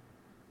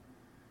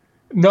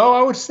 No,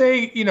 I would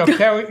say,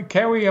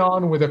 carry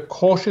on with a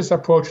cautious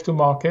approach to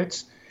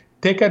markets.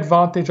 Take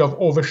advantage of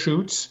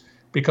overshoots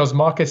because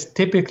markets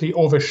typically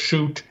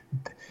overshoot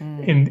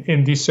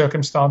in these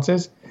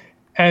circumstances,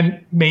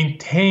 and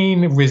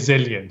maintain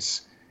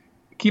resilience.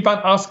 Keep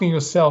on asking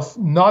yourself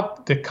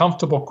not the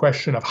comfortable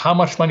question of how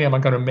much money am I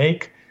going to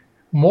make,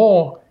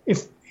 more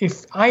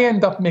if I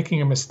end up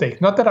making a mistake,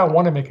 not that I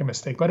want to make a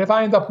mistake, but if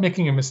I end up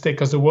making a mistake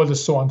because the world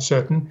is so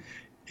uncertain,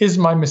 is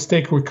my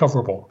mistake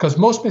recoverable? Because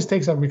most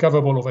mistakes are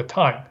recoverable over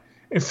time.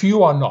 A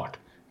few are not.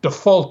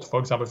 Default, for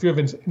example, if you've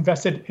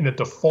invested in a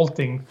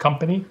defaulting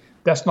company,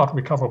 that's not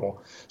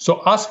recoverable.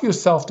 So ask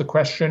yourself the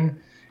question,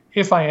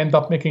 if I end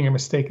up making a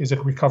mistake, is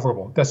it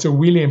recoverable? That's a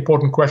really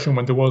important question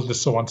when the world is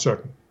so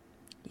uncertain.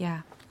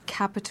 Yeah.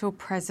 Capital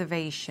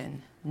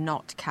preservation,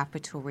 not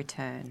capital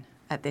return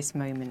at this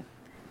moment.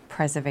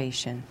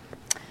 Preservation.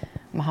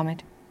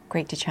 Mohammed,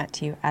 great to chat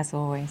to you as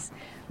always.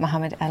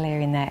 Mohammed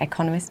El-Erian there,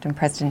 economist and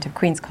president of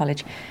Queen's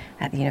College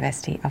at the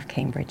University of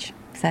Cambridge.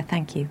 So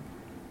thank you.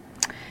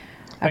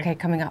 Okay,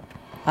 coming up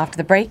after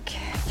the break,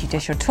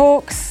 judicial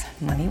talks,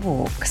 money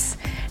walks.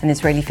 And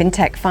Israeli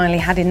fintech finally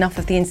had enough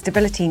of the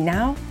instability.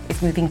 Now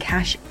it's moving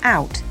cash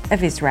out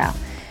of Israel.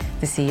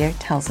 The CEO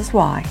tells us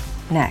why.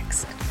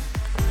 Next.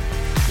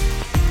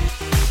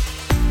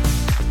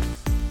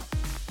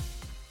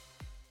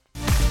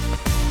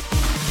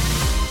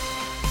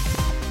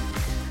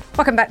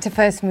 Welcome back to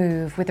First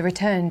Move with a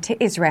return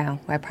to Israel,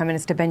 where Prime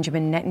Minister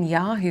Benjamin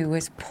Netanyahu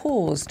has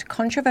paused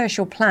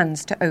controversial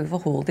plans to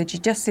overhaul the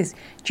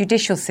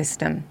judicial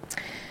system.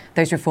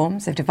 Those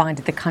reforms have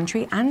divided the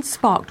country and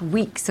sparked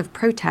weeks of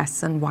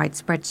protests and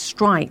widespread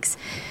strikes.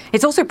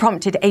 It's also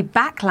prompted a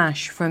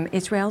backlash from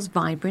Israel's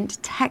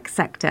vibrant tech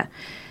sector.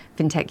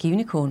 Fintech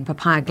unicorn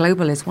Papaya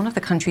Global is one of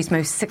the country's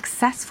most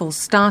successful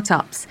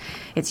startups.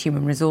 Its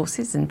human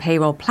resources and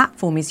payroll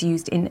platform is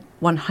used in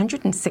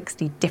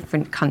 160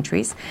 different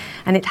countries,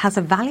 and it has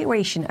a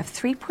valuation of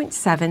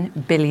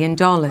 $3.7 billion.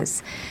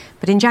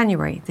 But in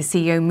January, the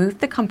CEO moved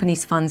the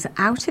company's funds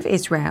out of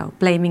Israel,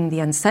 blaming the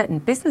uncertain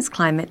business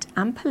climate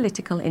and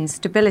political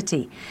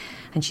instability.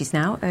 and she's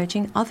now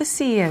urging other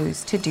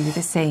CEOs to do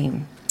the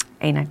same.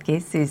 Eynat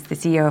Guez is the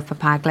CEO of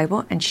Papaya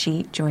Global, and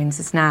she joins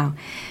us now.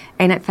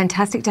 Eynat,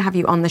 fantastic to have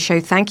you on the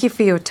show. Thank you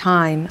for your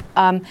time.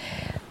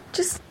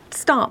 Just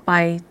start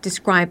by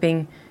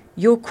describing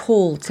your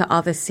call to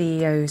other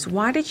CEOs.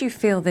 Why did you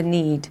feel the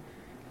need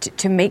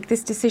to make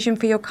this decision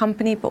for your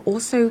company, but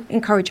also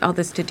encourage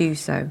others to do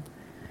so?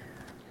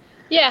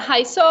 Yeah,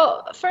 hi.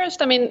 So first,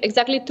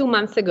 exactly 2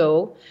 months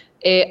ago,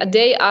 a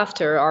day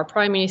after our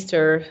prime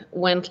minister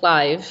went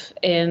live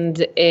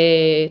and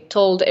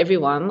told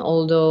everyone,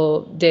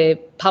 although the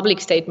public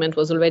statement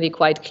was already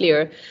quite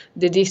clear,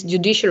 that this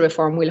judicial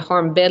reform will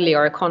harm badly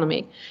our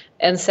economy,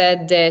 and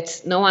said that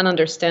no one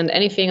understands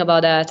anything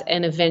about that,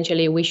 and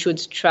eventually we should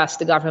trust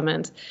the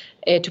government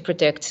to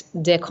protect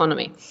the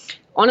economy.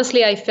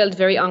 Honestly, I felt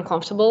very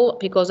uncomfortable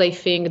because I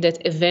think that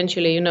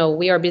eventually,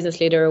 we are business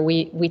leaders,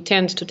 we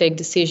tend to take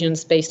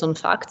decisions based on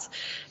facts.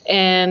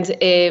 And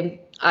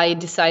I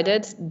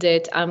decided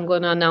that I'm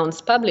going to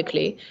announce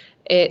publicly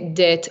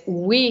that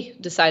we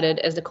decided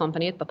as the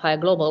company at Papaya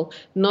Global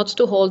not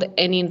to hold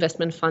any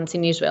investment funds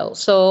in Israel.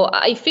 So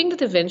I think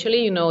that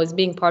eventually, as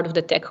being part of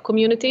the tech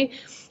community,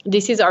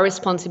 this is our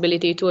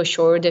responsibility to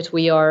assure that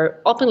we are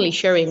openly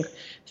sharing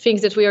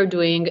things that we are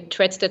doing,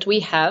 threats that we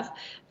have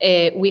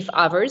with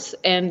others.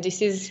 And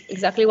this is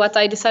exactly what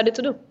I decided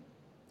to do.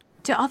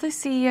 Do other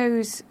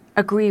CEOs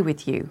agree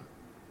with you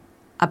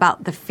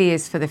about the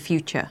fears for the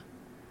future?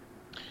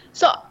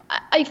 So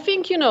I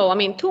think,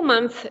 2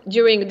 months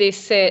during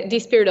this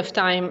period of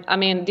time,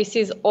 this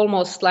is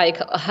almost like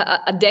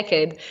a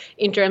decade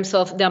in terms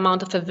of the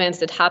amount of events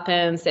that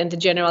happens and the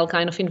general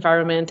kind of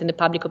environment and the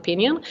public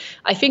opinion.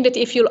 I think that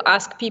if you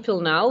ask people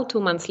now, 2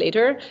 months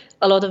later,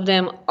 a lot of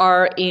them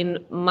are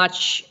in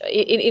much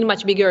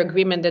bigger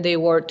agreement than they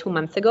were 2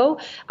 months ago.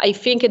 I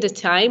think at the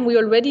time we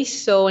already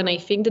saw, and I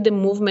think that the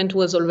movement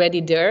was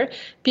already there.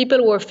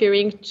 People were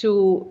fearing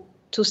to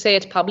say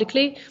it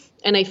publicly.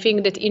 And I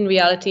think that in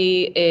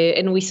reality,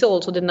 and we saw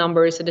also the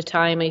numbers at the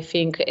time, I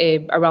think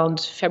around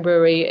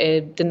February,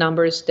 the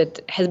numbers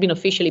that has been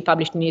officially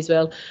published in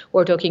Israel,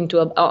 we're talking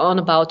on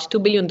about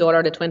 $2 billion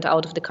that went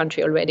out of the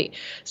country already.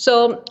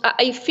 So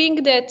I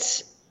think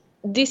that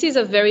this is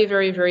a very,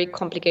 very, very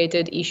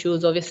complicated issue.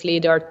 Obviously,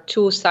 there are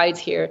two sides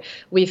here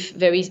with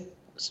very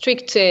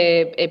strict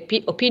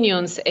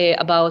opinions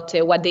about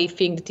what they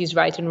think that is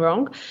right and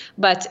wrong.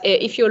 But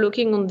if you're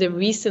looking on the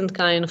recent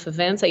kind of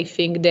events, I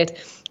think that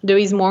there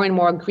is more and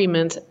more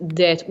agreement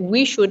that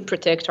we should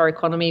protect our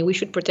economy, we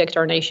should protect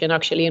our nation,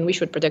 actually, and we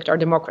should protect our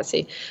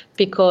democracy,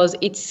 because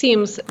it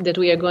seems that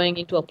we are going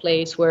into a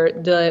place where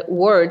the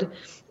world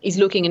is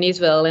looking in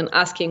Israel and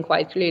asking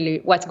quite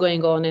clearly what's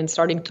going on and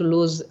starting to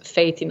lose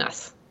faith in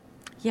us.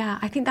 Yeah,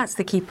 I think that's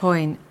the key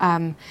point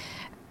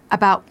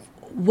about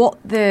what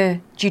the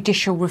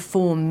judicial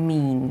reform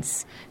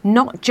means,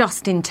 not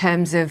just in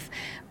terms of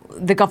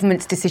the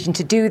government's decision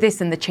to do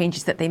this and the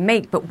changes that they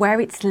make, but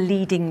where it's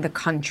leading the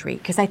country.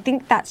 Because I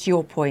think that's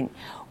your point.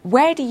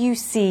 Where do you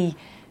see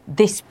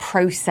this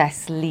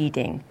process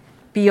leading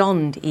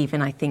beyond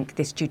even, I think,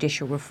 this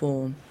judicial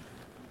reform,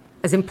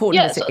 as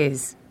important as it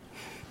is?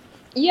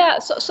 Yeah,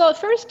 so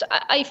first,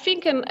 I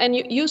think, and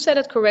you said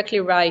it correctly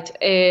right,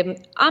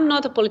 I'm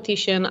not a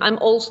politician. I'm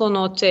also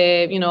not,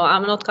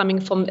 I'm not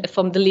coming from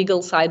the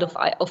legal side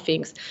of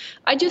things.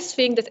 I just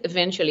think that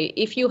eventually,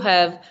 if you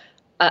have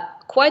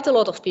quite a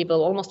lot of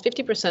people, almost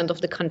 50%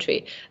 of the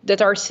country,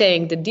 that are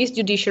saying that this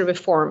judicial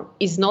reform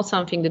is not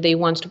something that they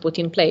want to put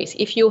in place.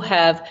 If you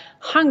have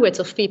hundreds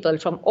of people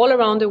from all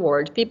around the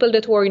world, people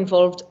that were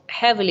involved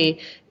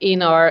heavily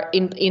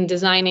in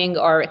designing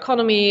our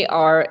economy,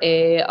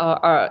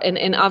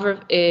 and other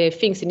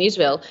things in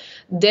Israel,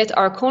 that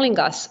are calling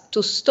us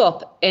to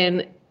stop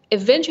and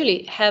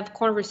eventually have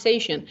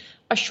conversation,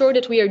 assure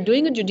that we are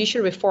doing a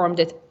judicial reform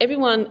that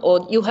everyone,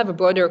 or you have a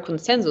broader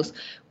consensus,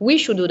 we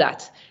should do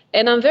that.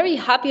 And I'm very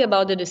happy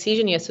about the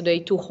decision yesterday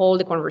to hold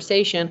the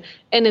conversation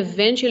and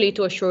eventually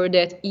to assure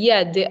that,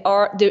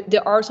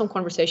 there are some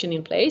conversation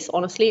in place.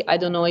 Honestly, I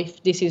don't know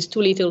if this is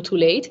too little, too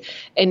late,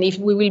 and if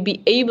we will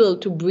be able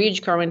to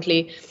bridge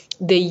currently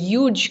the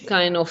huge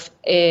kind of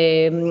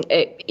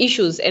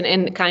issues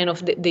and kind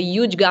of the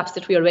huge gaps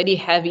that we already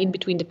have in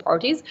between the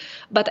parties.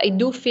 But I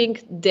do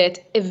think that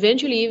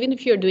eventually, even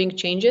if you're doing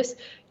changes,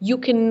 you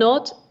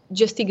cannot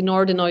just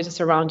ignore the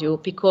noises around you,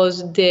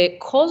 because the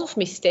cause of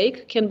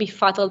mistake can be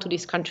fatal to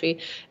this country.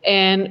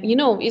 And,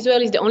 Israel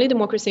is the only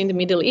democracy in the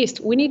Middle East.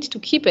 We need to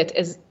keep it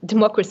as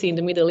democracy in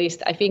the Middle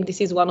East. I think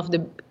this is one of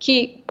the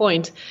key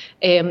points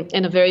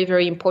and a very,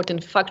 very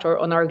important factor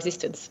on our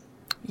existence.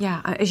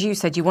 Yeah, as you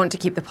said, you want to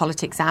keep the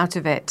politics out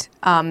of it.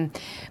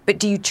 But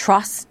do you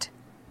trust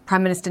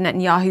Prime Minister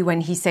Netanyahu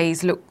when he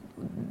says, look,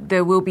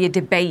 there will be a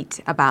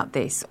debate about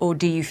this? Or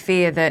do you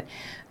fear that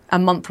a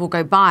month will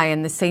go by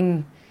and the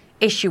same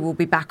issue will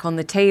be back on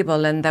the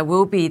table and there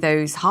will be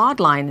those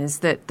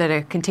hardliners that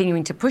are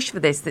continuing to push for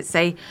this, that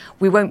say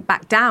we won't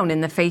back down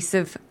in the face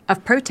of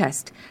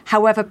protest,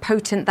 however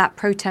potent that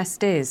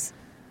protest is?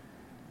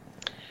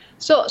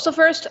 So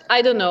first,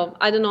 I don't know.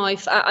 I don't know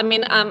if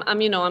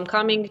I'm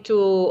coming to,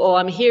 or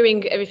I'm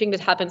hearing everything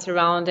that happens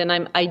around,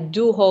 and I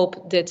do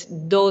hope that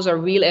those are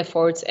real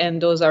efforts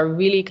and those are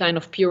really kind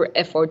of pure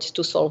efforts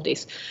to solve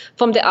this.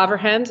 From the other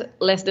hand,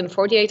 less than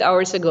 48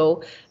 hours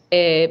ago,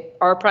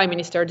 our prime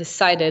minister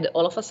decided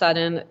all of a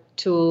sudden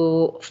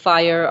to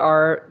fire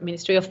our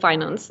Ministry of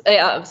Finance,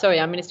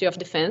 our Ministry of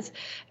Defense,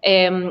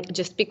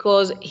 just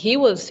because he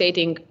was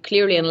stating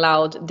clearly and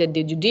loud that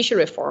the judicial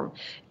reform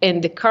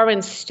and the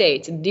current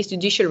state, this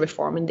judicial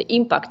reform and the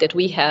impact that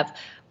we have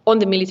on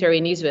the military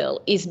in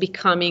Israel is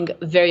becoming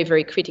very,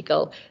 very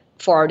critical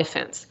for our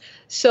defense.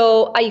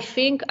 So I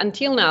think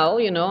until now,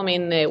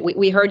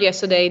 we heard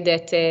yesterday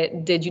that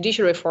the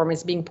judicial reform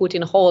is being put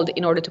in hold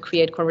in order to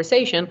create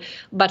conversation.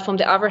 But from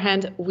the other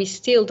hand, we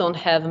still don't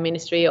have a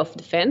Ministry of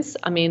Defense.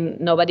 I mean,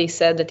 nobody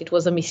said that it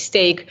was a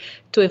mistake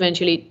to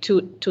eventually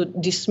to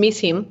dismiss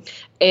him.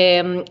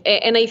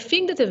 And I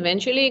think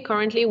that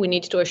currently, we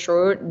need to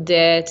assure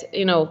that,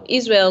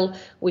 Israel,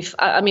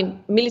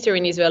 military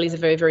in Israel is a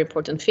very, very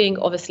important thing.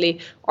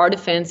 Obviously, our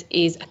defense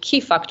is a key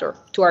factor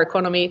to our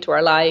economy, to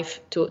our life,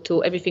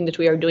 to everything that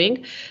we are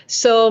doing.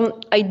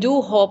 So I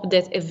do hope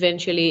that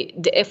eventually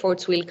the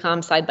efforts will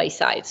come side by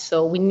side.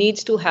 So we need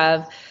to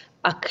have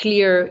a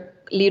clear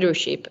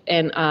leadership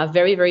and a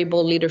very, very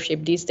bold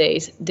leadership these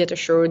days that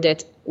assure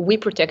that we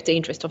protect the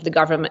interest of the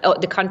government,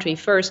 the country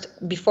first,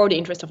 before the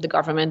interest of the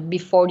government,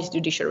 before this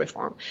judicial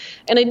reform.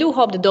 And I do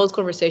hope that those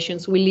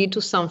conversations will lead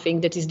to something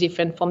that is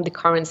different from the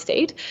current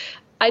state.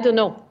 I don't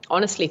know,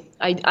 honestly.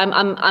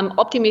 I'm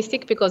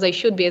optimistic because I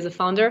should be as a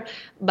founder,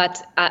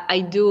 but I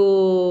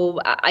do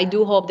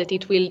hope that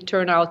it will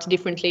turn out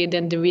differently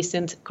than the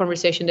recent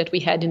conversation that we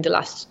had in the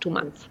last 2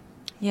 months.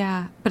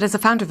 Yeah, but as a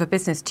founder of a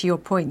business, to your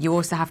point, you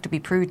also have to be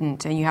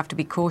prudent and you have to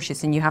be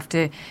cautious and you have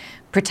to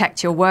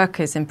protect your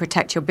workers and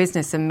protect your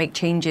business and make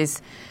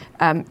changes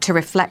to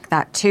reflect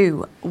that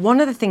too.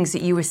 One of the things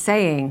that you were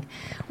saying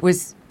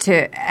was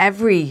to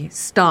every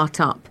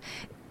startup,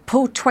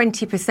 pull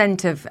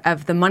 20%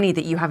 of the money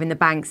that you have in the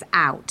banks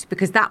out,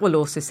 because that will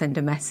also send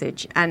a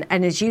message. And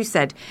as you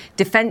said,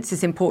 defense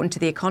is important to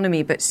the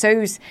economy, but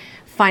so's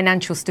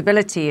financial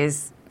stability.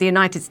 Is the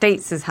United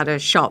States has had a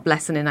sharp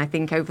lesson in, I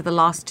think, over the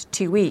last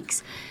 2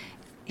 weeks.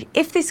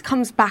 If this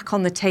comes back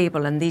on the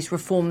table and these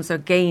reforms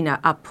again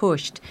are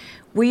pushed,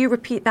 will you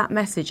repeat that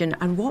message?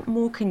 And what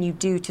more can you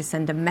do to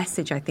send a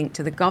message, I think,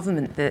 to the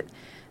government that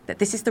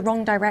this is the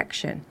wrong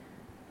direction?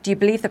 Do you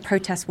believe the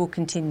protests will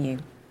continue?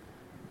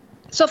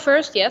 So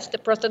first, yes, the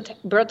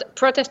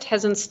protest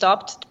hasn't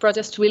stopped. The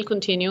protest will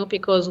continue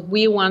because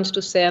we want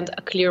to send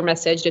a clear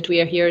message that we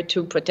are here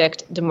to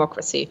protect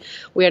democracy.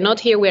 We are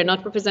not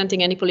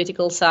representing any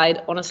political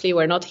side. Honestly,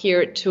 we're not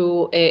here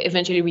to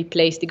eventually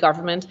replace the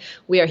government.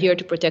 We are here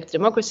to protect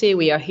democracy.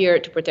 We are here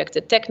to protect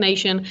the tech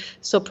nation.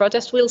 So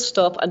protest will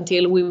stop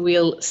until we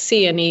will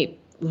see any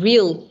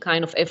real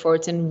kind of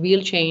efforts and real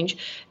change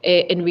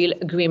and real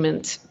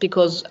agreement,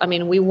 because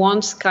we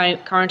won't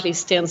currently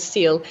stand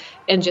still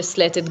and just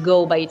let it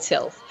go by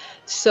itself.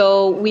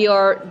 So we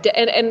are,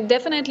 and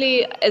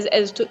definitely,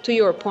 as to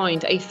your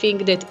point, I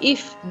think that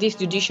if this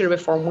judicial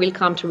reform will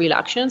come to real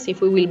actions,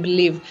 if we will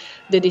believe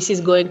that this is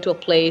going to a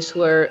place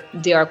where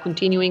they are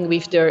continuing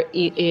with their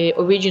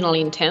original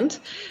intent,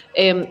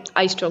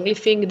 I strongly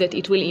think that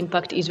it will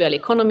impact Israeli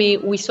economy.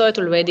 We saw it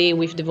already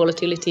with the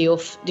volatility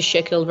of the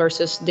shekel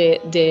versus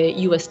the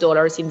US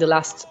dollars in the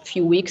last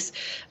few weeks.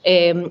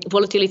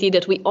 Volatility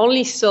that we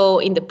only saw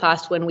in the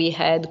past when we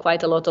had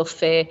quite a lot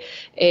of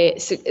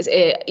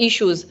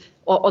issues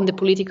on the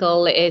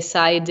political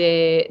side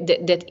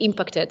that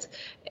impacted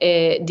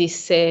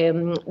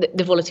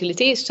the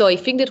volatility. So I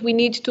think that we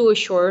need to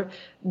assure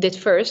that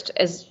first,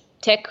 as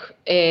tech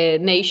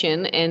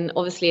nation, and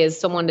obviously as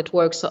someone that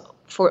works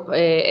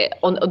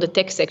on the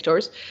tech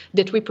sectors,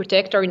 that we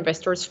protect our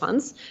investors'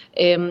 funds.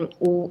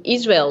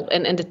 Israel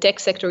and the tech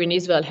sector in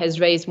Israel has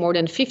raised more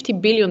than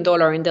 $50 billion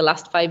in the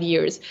last 5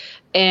 years.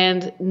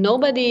 And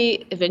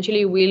nobody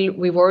eventually will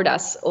reward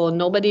us, or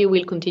nobody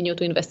will continue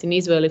to invest in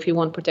Israel if we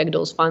won't protect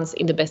those funds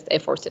in the best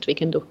efforts that we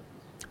can do.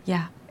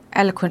 Yeah,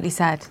 eloquently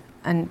said.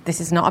 And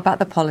this is not about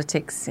the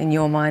politics in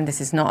your mind.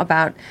 This is not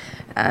about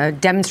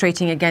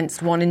demonstrating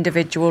against one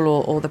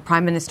individual or the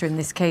Prime Minister in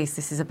this case.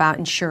 This is about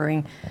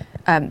ensuring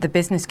the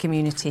business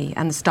community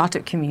and the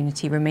startup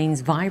community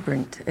remains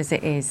vibrant as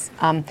it is.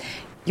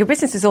 Your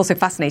business is also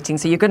fascinating.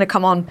 So you're going to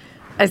come on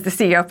as the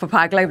CEO of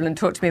Papaya Global and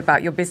talk to me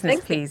about your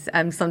business, please,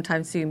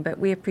 sometime soon. But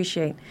we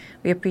appreciate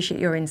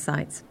your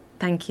insights.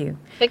 Thank you.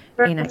 Thank you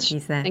very Eynat, much.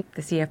 she's there,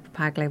 the CEO of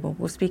Papaya Global.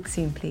 We'll speak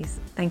soon, please.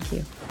 Thank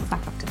you.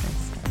 Back after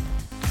this.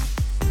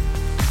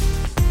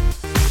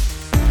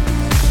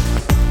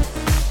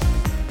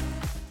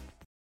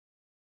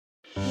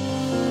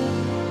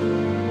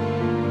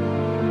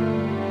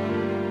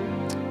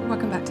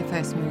 Welcome back to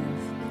First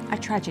Move. A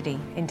tragedy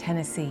in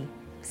Tennessee.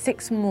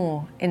 6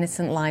 more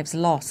innocent lives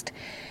lost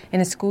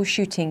in a school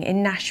shooting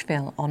in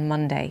Nashville on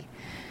Monday.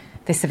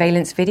 The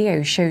surveillance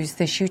video shows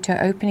the shooter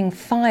opening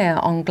fire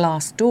on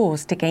glass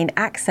doors to gain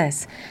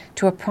access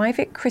to a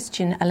private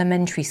Christian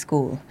elementary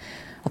school.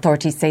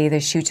 Authorities say the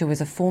shooter was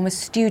a former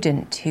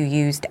student who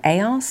used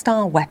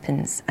AR-style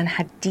weapons and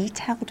had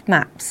detailed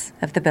maps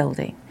of the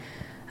building.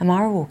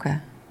 Amara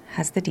Walker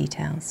has the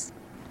details.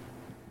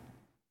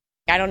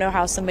 I don't know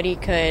how somebody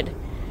could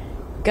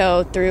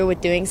go through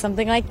with doing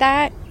something like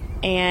that,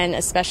 and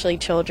especially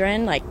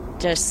children,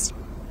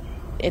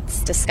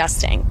 it's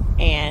disgusting.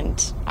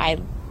 And I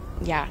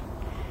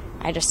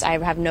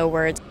have no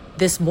words.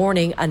 This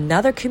morning,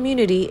 another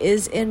community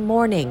is in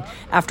mourning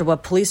after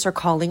what police are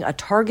calling a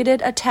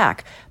targeted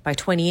attack by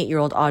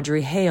 28-year-old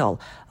Audrey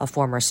Hale, a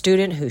former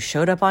student who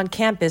showed up on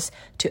campus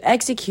to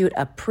execute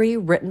a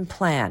pre-written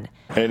plan.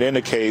 It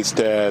indicates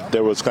that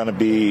there was going to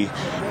be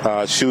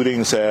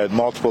shootings at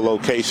multiple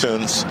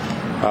locations,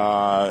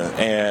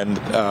 and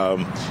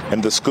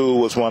the school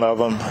was one of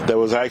them. There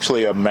was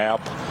actually a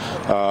map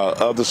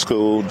of the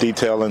school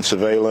detailing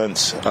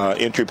surveillance,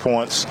 entry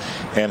points,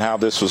 and how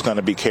this was going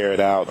to be carried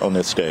out on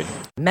this day.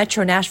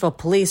 Metro Nashville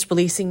Police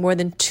releasing more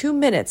than 2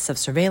 minutes of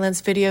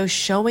surveillance video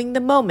showing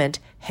the moment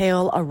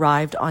Hale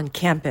arrived on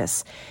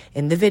campus.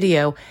 In the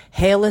video,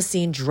 Hale is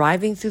seen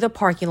driving through the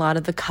parking lot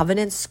of the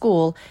Covenant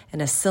School in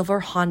a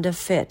silver Honda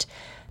Fit.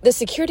 The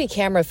security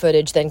camera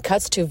footage then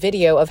cuts to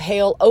video of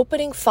Hale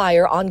opening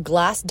fire on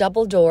glass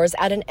double doors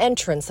at an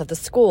entrance of the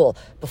school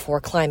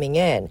before climbing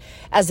in.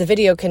 As the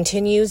video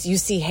continues, you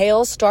see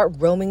Hale start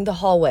roaming the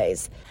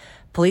hallways.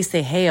 Police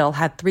say Hale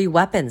had 3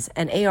 weapons,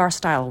 an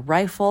AR-style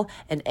rifle,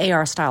 an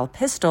AR-style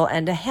pistol,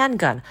 and a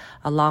handgun,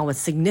 along with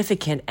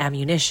significant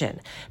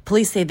ammunition.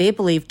 Police say they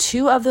believe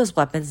 2 of those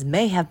weapons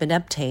may have been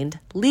obtained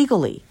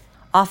legally.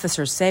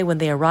 Officers say when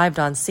they arrived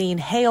on scene,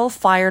 Hale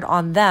fired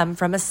on them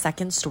from a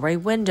second-story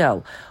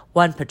window,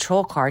 one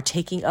patrol car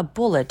taking a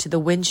bullet to the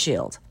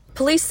windshield.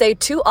 Police say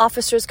 2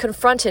 officers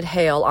confronted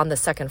Hale on the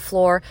second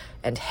floor,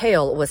 and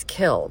Hale was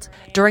killed.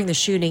 During the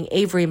shooting,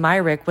 Avery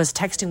Myrick was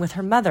texting with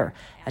her mother,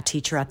 a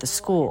teacher at the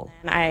school.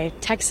 I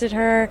texted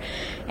her,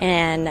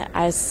 and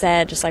I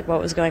said just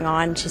what was going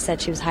on. She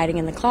said she was hiding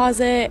in the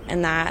closet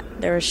and that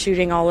there was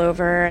shooting all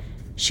over.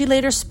 She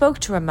later spoke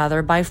to her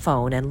mother by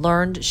phone and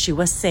learned she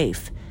was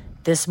safe.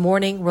 This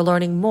morning, we're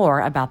learning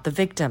more about the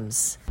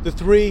victims. The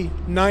 3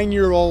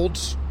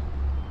 9-year-olds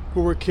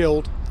who were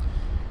killed,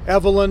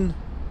 Evelyn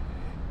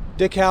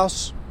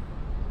Dickhouse,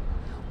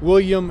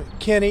 William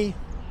Kinney,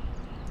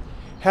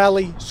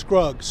 Hallie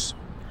Scruggs.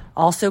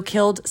 Also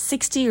killed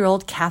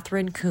 60-year-old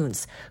Catherine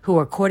Kuntz, who,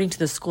 according to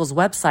the school's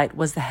website,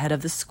 was the head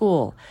of the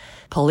school.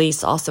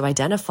 Police also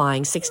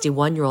identifying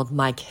 61-year-old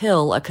Mike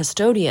Hill, a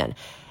custodian,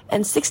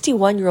 and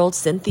 61-year-old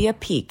Cynthia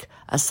Peak,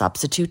 a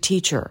substitute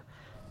teacher.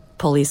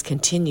 Police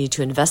continue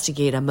to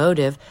investigate a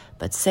motive,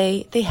 but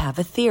say they have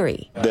a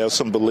theory. There's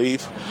some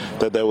belief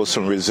that there was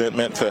some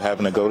resentment for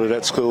having to go to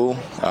that school.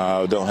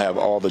 Don't have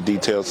all the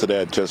details of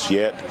that just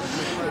yet,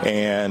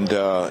 and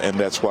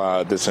that's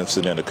why this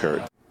incident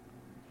occurred.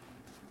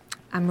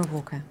 Amber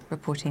Walker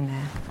reporting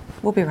there.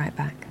 We'll be right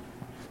back.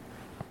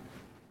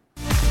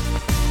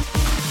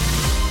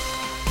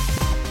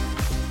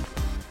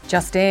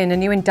 Just in, a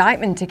new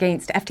indictment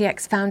against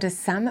FTX founder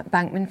Sam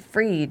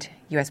Bankman-Fried.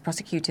 US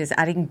prosecutors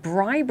adding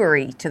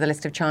bribery to the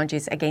list of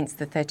charges against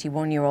the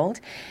 31-year-old.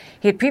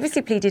 He had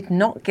previously pleaded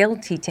not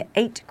guilty to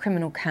 8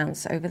 criminal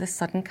counts over the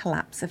sudden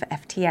collapse of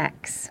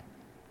FTX.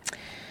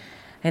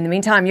 In the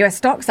meantime, US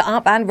stocks are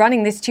up and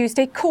running this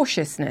Tuesday.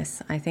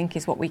 Cautiousness, I think,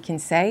 is what we can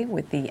say,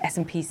 with the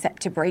S&P set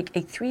to break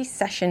a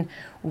 3-session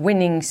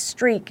winning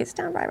streak. It's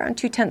down by around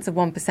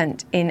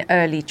 0.2% in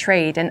early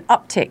trade, an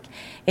uptick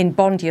in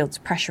bond yields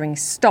pressuring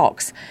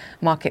stocks.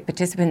 Market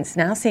participants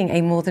now seeing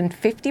a more than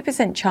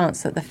 50%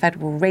 chance that the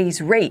Fed will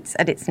raise rates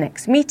at its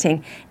next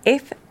meeting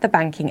if the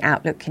banking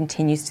outlook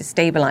continues to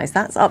stabilise.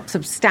 That's up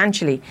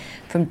substantially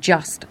from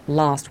just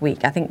last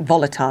week. I think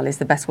volatile is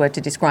the best word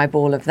to describe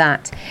all of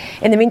that.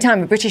 In the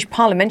meantime, a British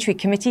Parliamentary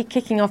Committee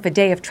kicking off a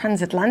day of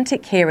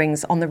transatlantic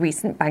hearings on the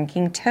recent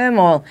banking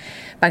turmoil.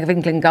 Bank of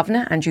England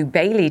Governor Andrew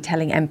Bailey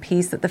telling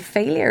MPs that the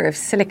failure of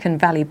Silicon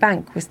Valley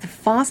Bank was the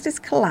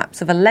fastest collapse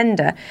of a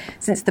lender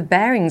since the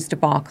Barings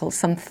debacle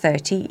some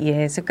 30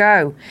 years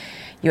ago.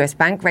 US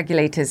bank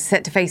regulators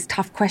set to face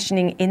tough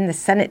questioning in the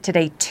Senate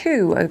today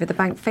too over the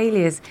bank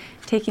failures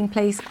taking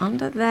place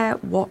under their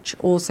watch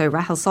also.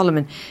 Rahel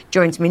Solomon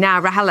joins me now.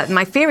 Rahel,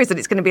 my fear is that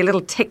it's going to be a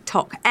little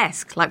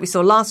TikTok-esque like we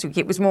saw last week.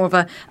 It was more of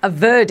a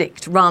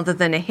verdict rather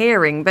than a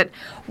hearing. But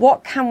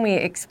what can we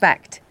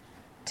expect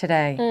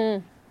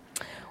today?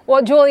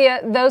 Well,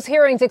 Julia, those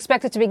hearings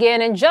expected to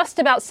begin in just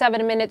about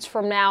 7 minutes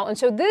from now. And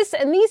so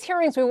these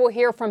hearings, we will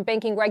hear from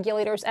banking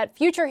regulators. At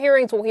future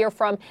hearings, we'll hear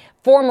from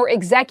former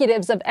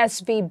executives of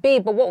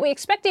SVB. But what we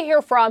expect to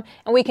hear from,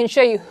 and we can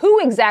show you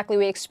who exactly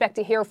we expect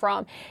to hear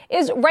from,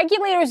 is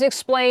regulators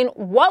explain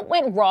what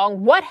went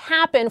wrong, what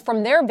happened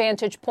from their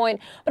vantage point.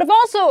 But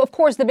also, of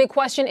course, the big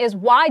question is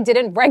why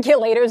didn't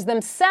regulators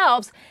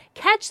themselves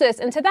catch this?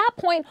 And to that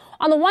point,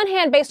 on the one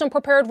hand, based on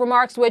prepared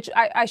remarks, which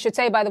I should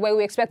say, by the way,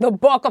 we expect the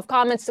bulk of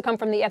comments to come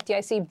from the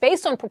FDIC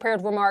based on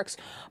prepared remarks.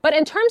 But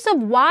in terms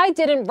of why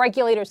didn't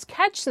regulators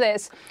catch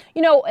this,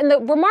 in the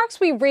remarks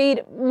we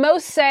read,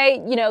 most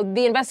say,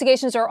 the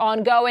investigations are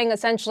ongoing,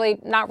 essentially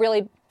not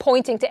really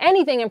pointing to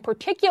anything in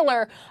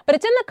particular, but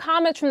it's in the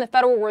comments from the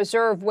Federal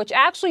Reserve, which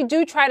actually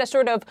do try to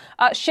sort of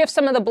shift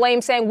some of the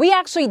blame, saying we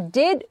actually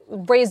did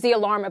raise the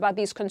alarm about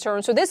these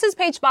concerns. So this is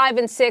page 5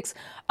 and 6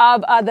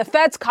 of the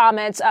Fed's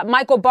comments,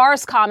 Michael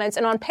Barr's comments.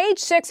 And on page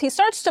 6, he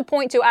starts to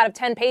point to, out of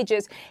 10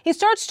 pages, he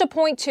starts to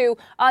point to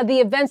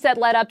the events that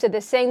led up to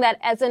this, saying that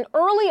as an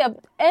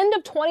end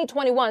of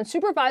 2021,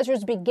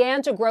 supervisors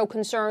began to grow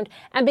concerned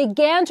and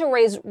began to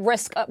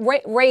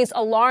raise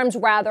alarms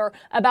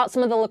about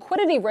some of the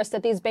liquidity risks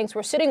that these banks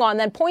were sitting on,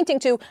 then pointing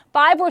to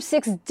 5 or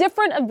 6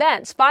 different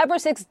events, 5 or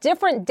 6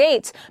 different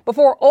dates,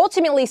 before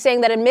ultimately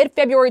saying that in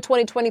mid-February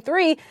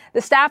 2023,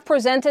 the staff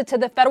presented to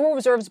the Federal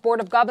Reserve's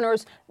Board of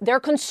Governors their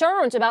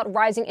concerns about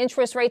rising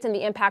interest rates and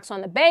the impacts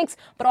on the banks,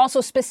 but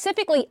also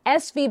specifically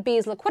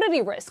SVB's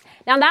liquidity risk.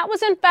 Now, that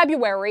was in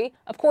February.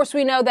 Of course,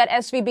 we know that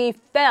SVB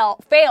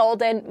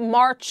failed in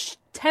March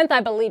 10th,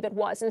 I believe it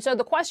was. And so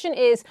the question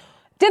is,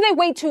 did they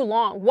wait too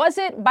long?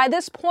 By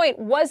this point,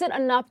 was it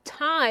enough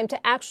time to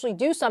actually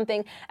do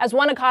something? As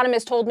one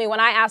economist told me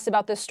when I asked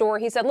about this story,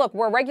 he said, look,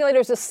 we're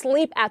regulators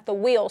asleep at the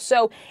wheel.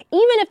 So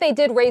even if they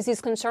did raise these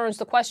concerns,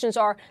 the questions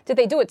are, did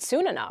they do it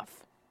soon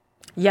enough?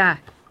 Yeah.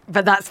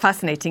 But that's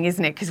fascinating,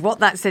 isn't it? Because what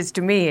that says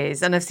to me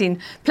is, and I've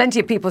seen plenty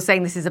of people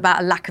saying this is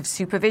about a lack of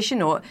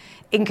supervision or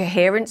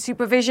incoherent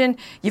supervision.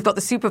 You've got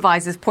the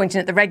supervisors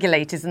pointing at the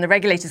regulators and the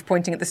regulators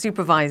pointing at the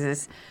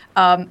supervisors.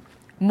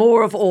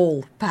 More of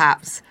all,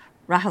 perhaps.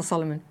 Rahel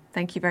Solomon,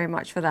 thank you very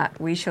much for that.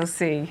 We shall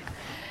see.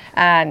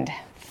 And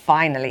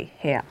finally,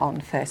 here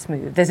on First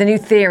Move, there's a new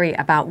theory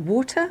about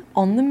water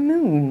on the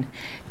moon.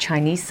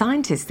 Chinese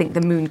scientists think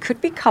the moon could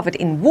be covered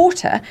in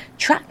water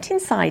trapped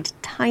inside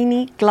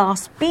tiny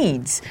glass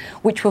beads,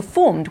 which were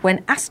formed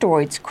when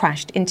asteroids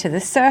crashed into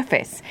the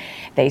surface.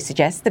 They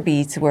suggest the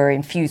beads were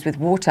infused with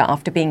water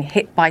after being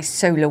hit by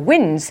solar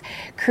winds,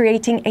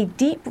 creating a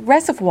deep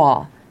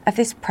reservoir of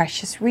this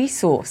precious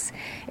resource.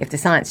 If the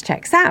science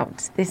checks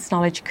out, this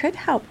knowledge could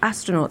help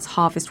astronauts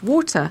harvest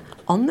water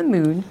on the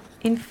moon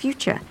in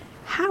future.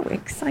 How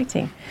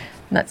exciting.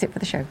 And that's it for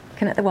the show.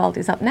 Connect the World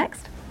is up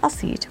next. I'll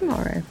see you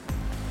tomorrow.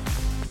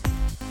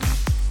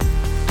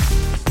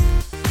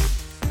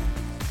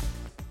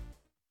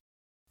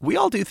 We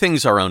all do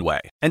things our own way.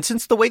 And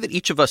since the way that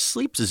each of us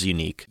sleeps is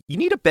unique, you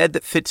need a bed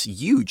that fits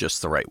you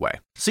just the right way.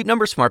 Sleep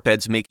Number smart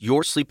beds make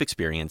your sleep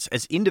experience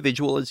as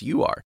individual as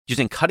you are,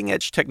 using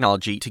cutting-edge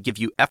technology to give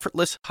you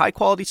effortless,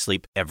 high-quality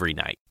sleep every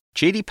night.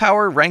 J.D.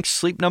 Power ranks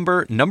Sleep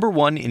Number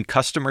 #1 in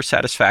customer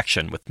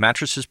satisfaction with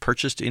mattresses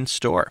purchased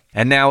in-store.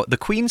 And now, the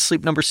Queen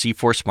Sleep Number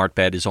C4 smart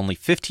bed is only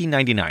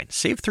 $1,599.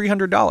 Save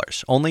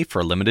 $300, only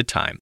for a limited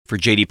time. For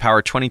J.D.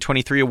 Power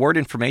 2023 award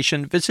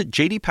information, visit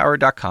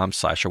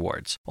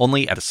jdpower.com/awards.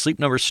 Only at a Sleep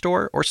Number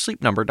store or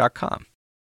sleepnumber.com.